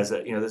church. As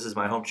this is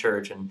my home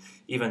church, and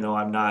even though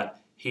I'm not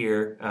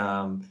here,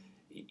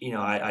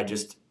 I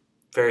just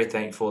very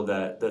thankful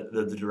that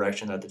the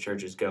direction that the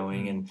church is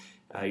going and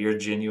your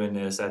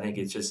genuineness. I think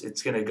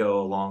it's going to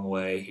go a long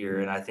way here,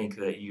 and I think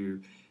that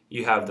you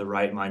have the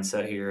right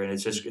mindset here, and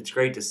it's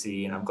great to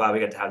see, and I'm glad we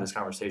got to have this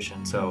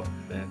conversation. So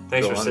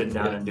thanks for sitting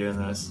down and doing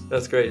this.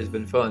 That's great. It's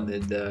been fun,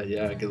 and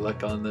good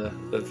luck on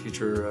the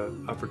future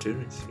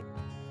opportunities.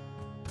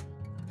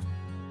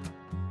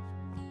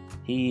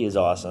 He is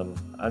awesome.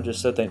 I'm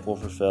just so thankful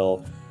for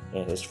Phil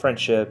and his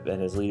friendship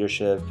and his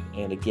leadership,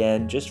 and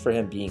again, just for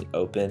him being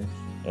open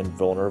and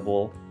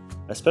vulnerable,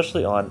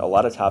 especially on a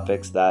lot of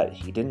topics that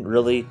he didn't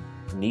really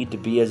need to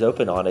be as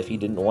open on if he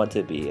didn't want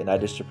to be. And I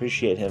just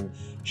appreciate him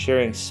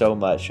sharing so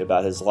much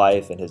about his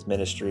life and his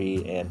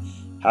ministry and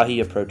how he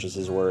approaches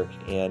his work,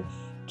 and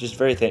just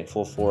very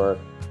thankful for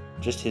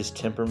just his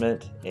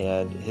temperament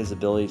and his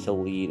ability to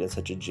lead in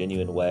such a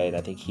genuine way. And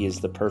I think he is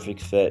the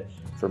perfect fit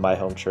for my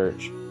home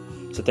church.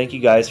 So thank you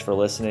guys for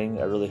listening.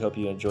 I really hope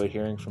you enjoyed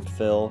hearing from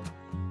Phil.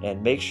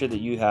 And make sure that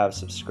you have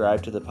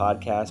subscribed to the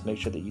podcast. Make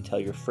sure that you tell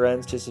your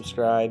friends to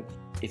subscribe.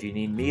 If you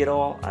need me at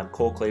all, I'm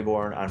Cole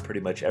Claiborne on pretty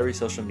much every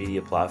social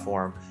media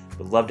platform.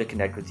 Would love to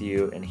connect with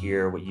you and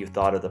hear what you've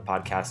thought of the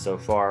podcast so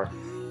far.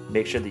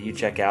 Make sure that you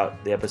check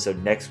out the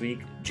episode next week.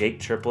 Jake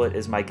Triplett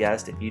is my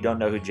guest. If you don't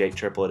know who Jake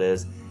Triplett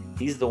is,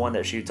 he's the one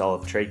that shoots all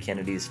of Trey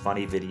Kennedy's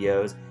funny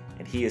videos,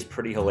 and he is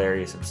pretty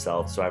hilarious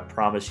himself. So I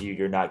promise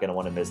you're not going to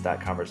want to miss that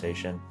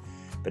conversation.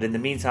 But in the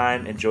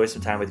meantime, enjoy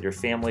some time with your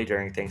family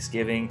during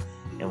Thanksgiving,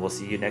 and we'll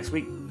see you next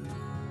week.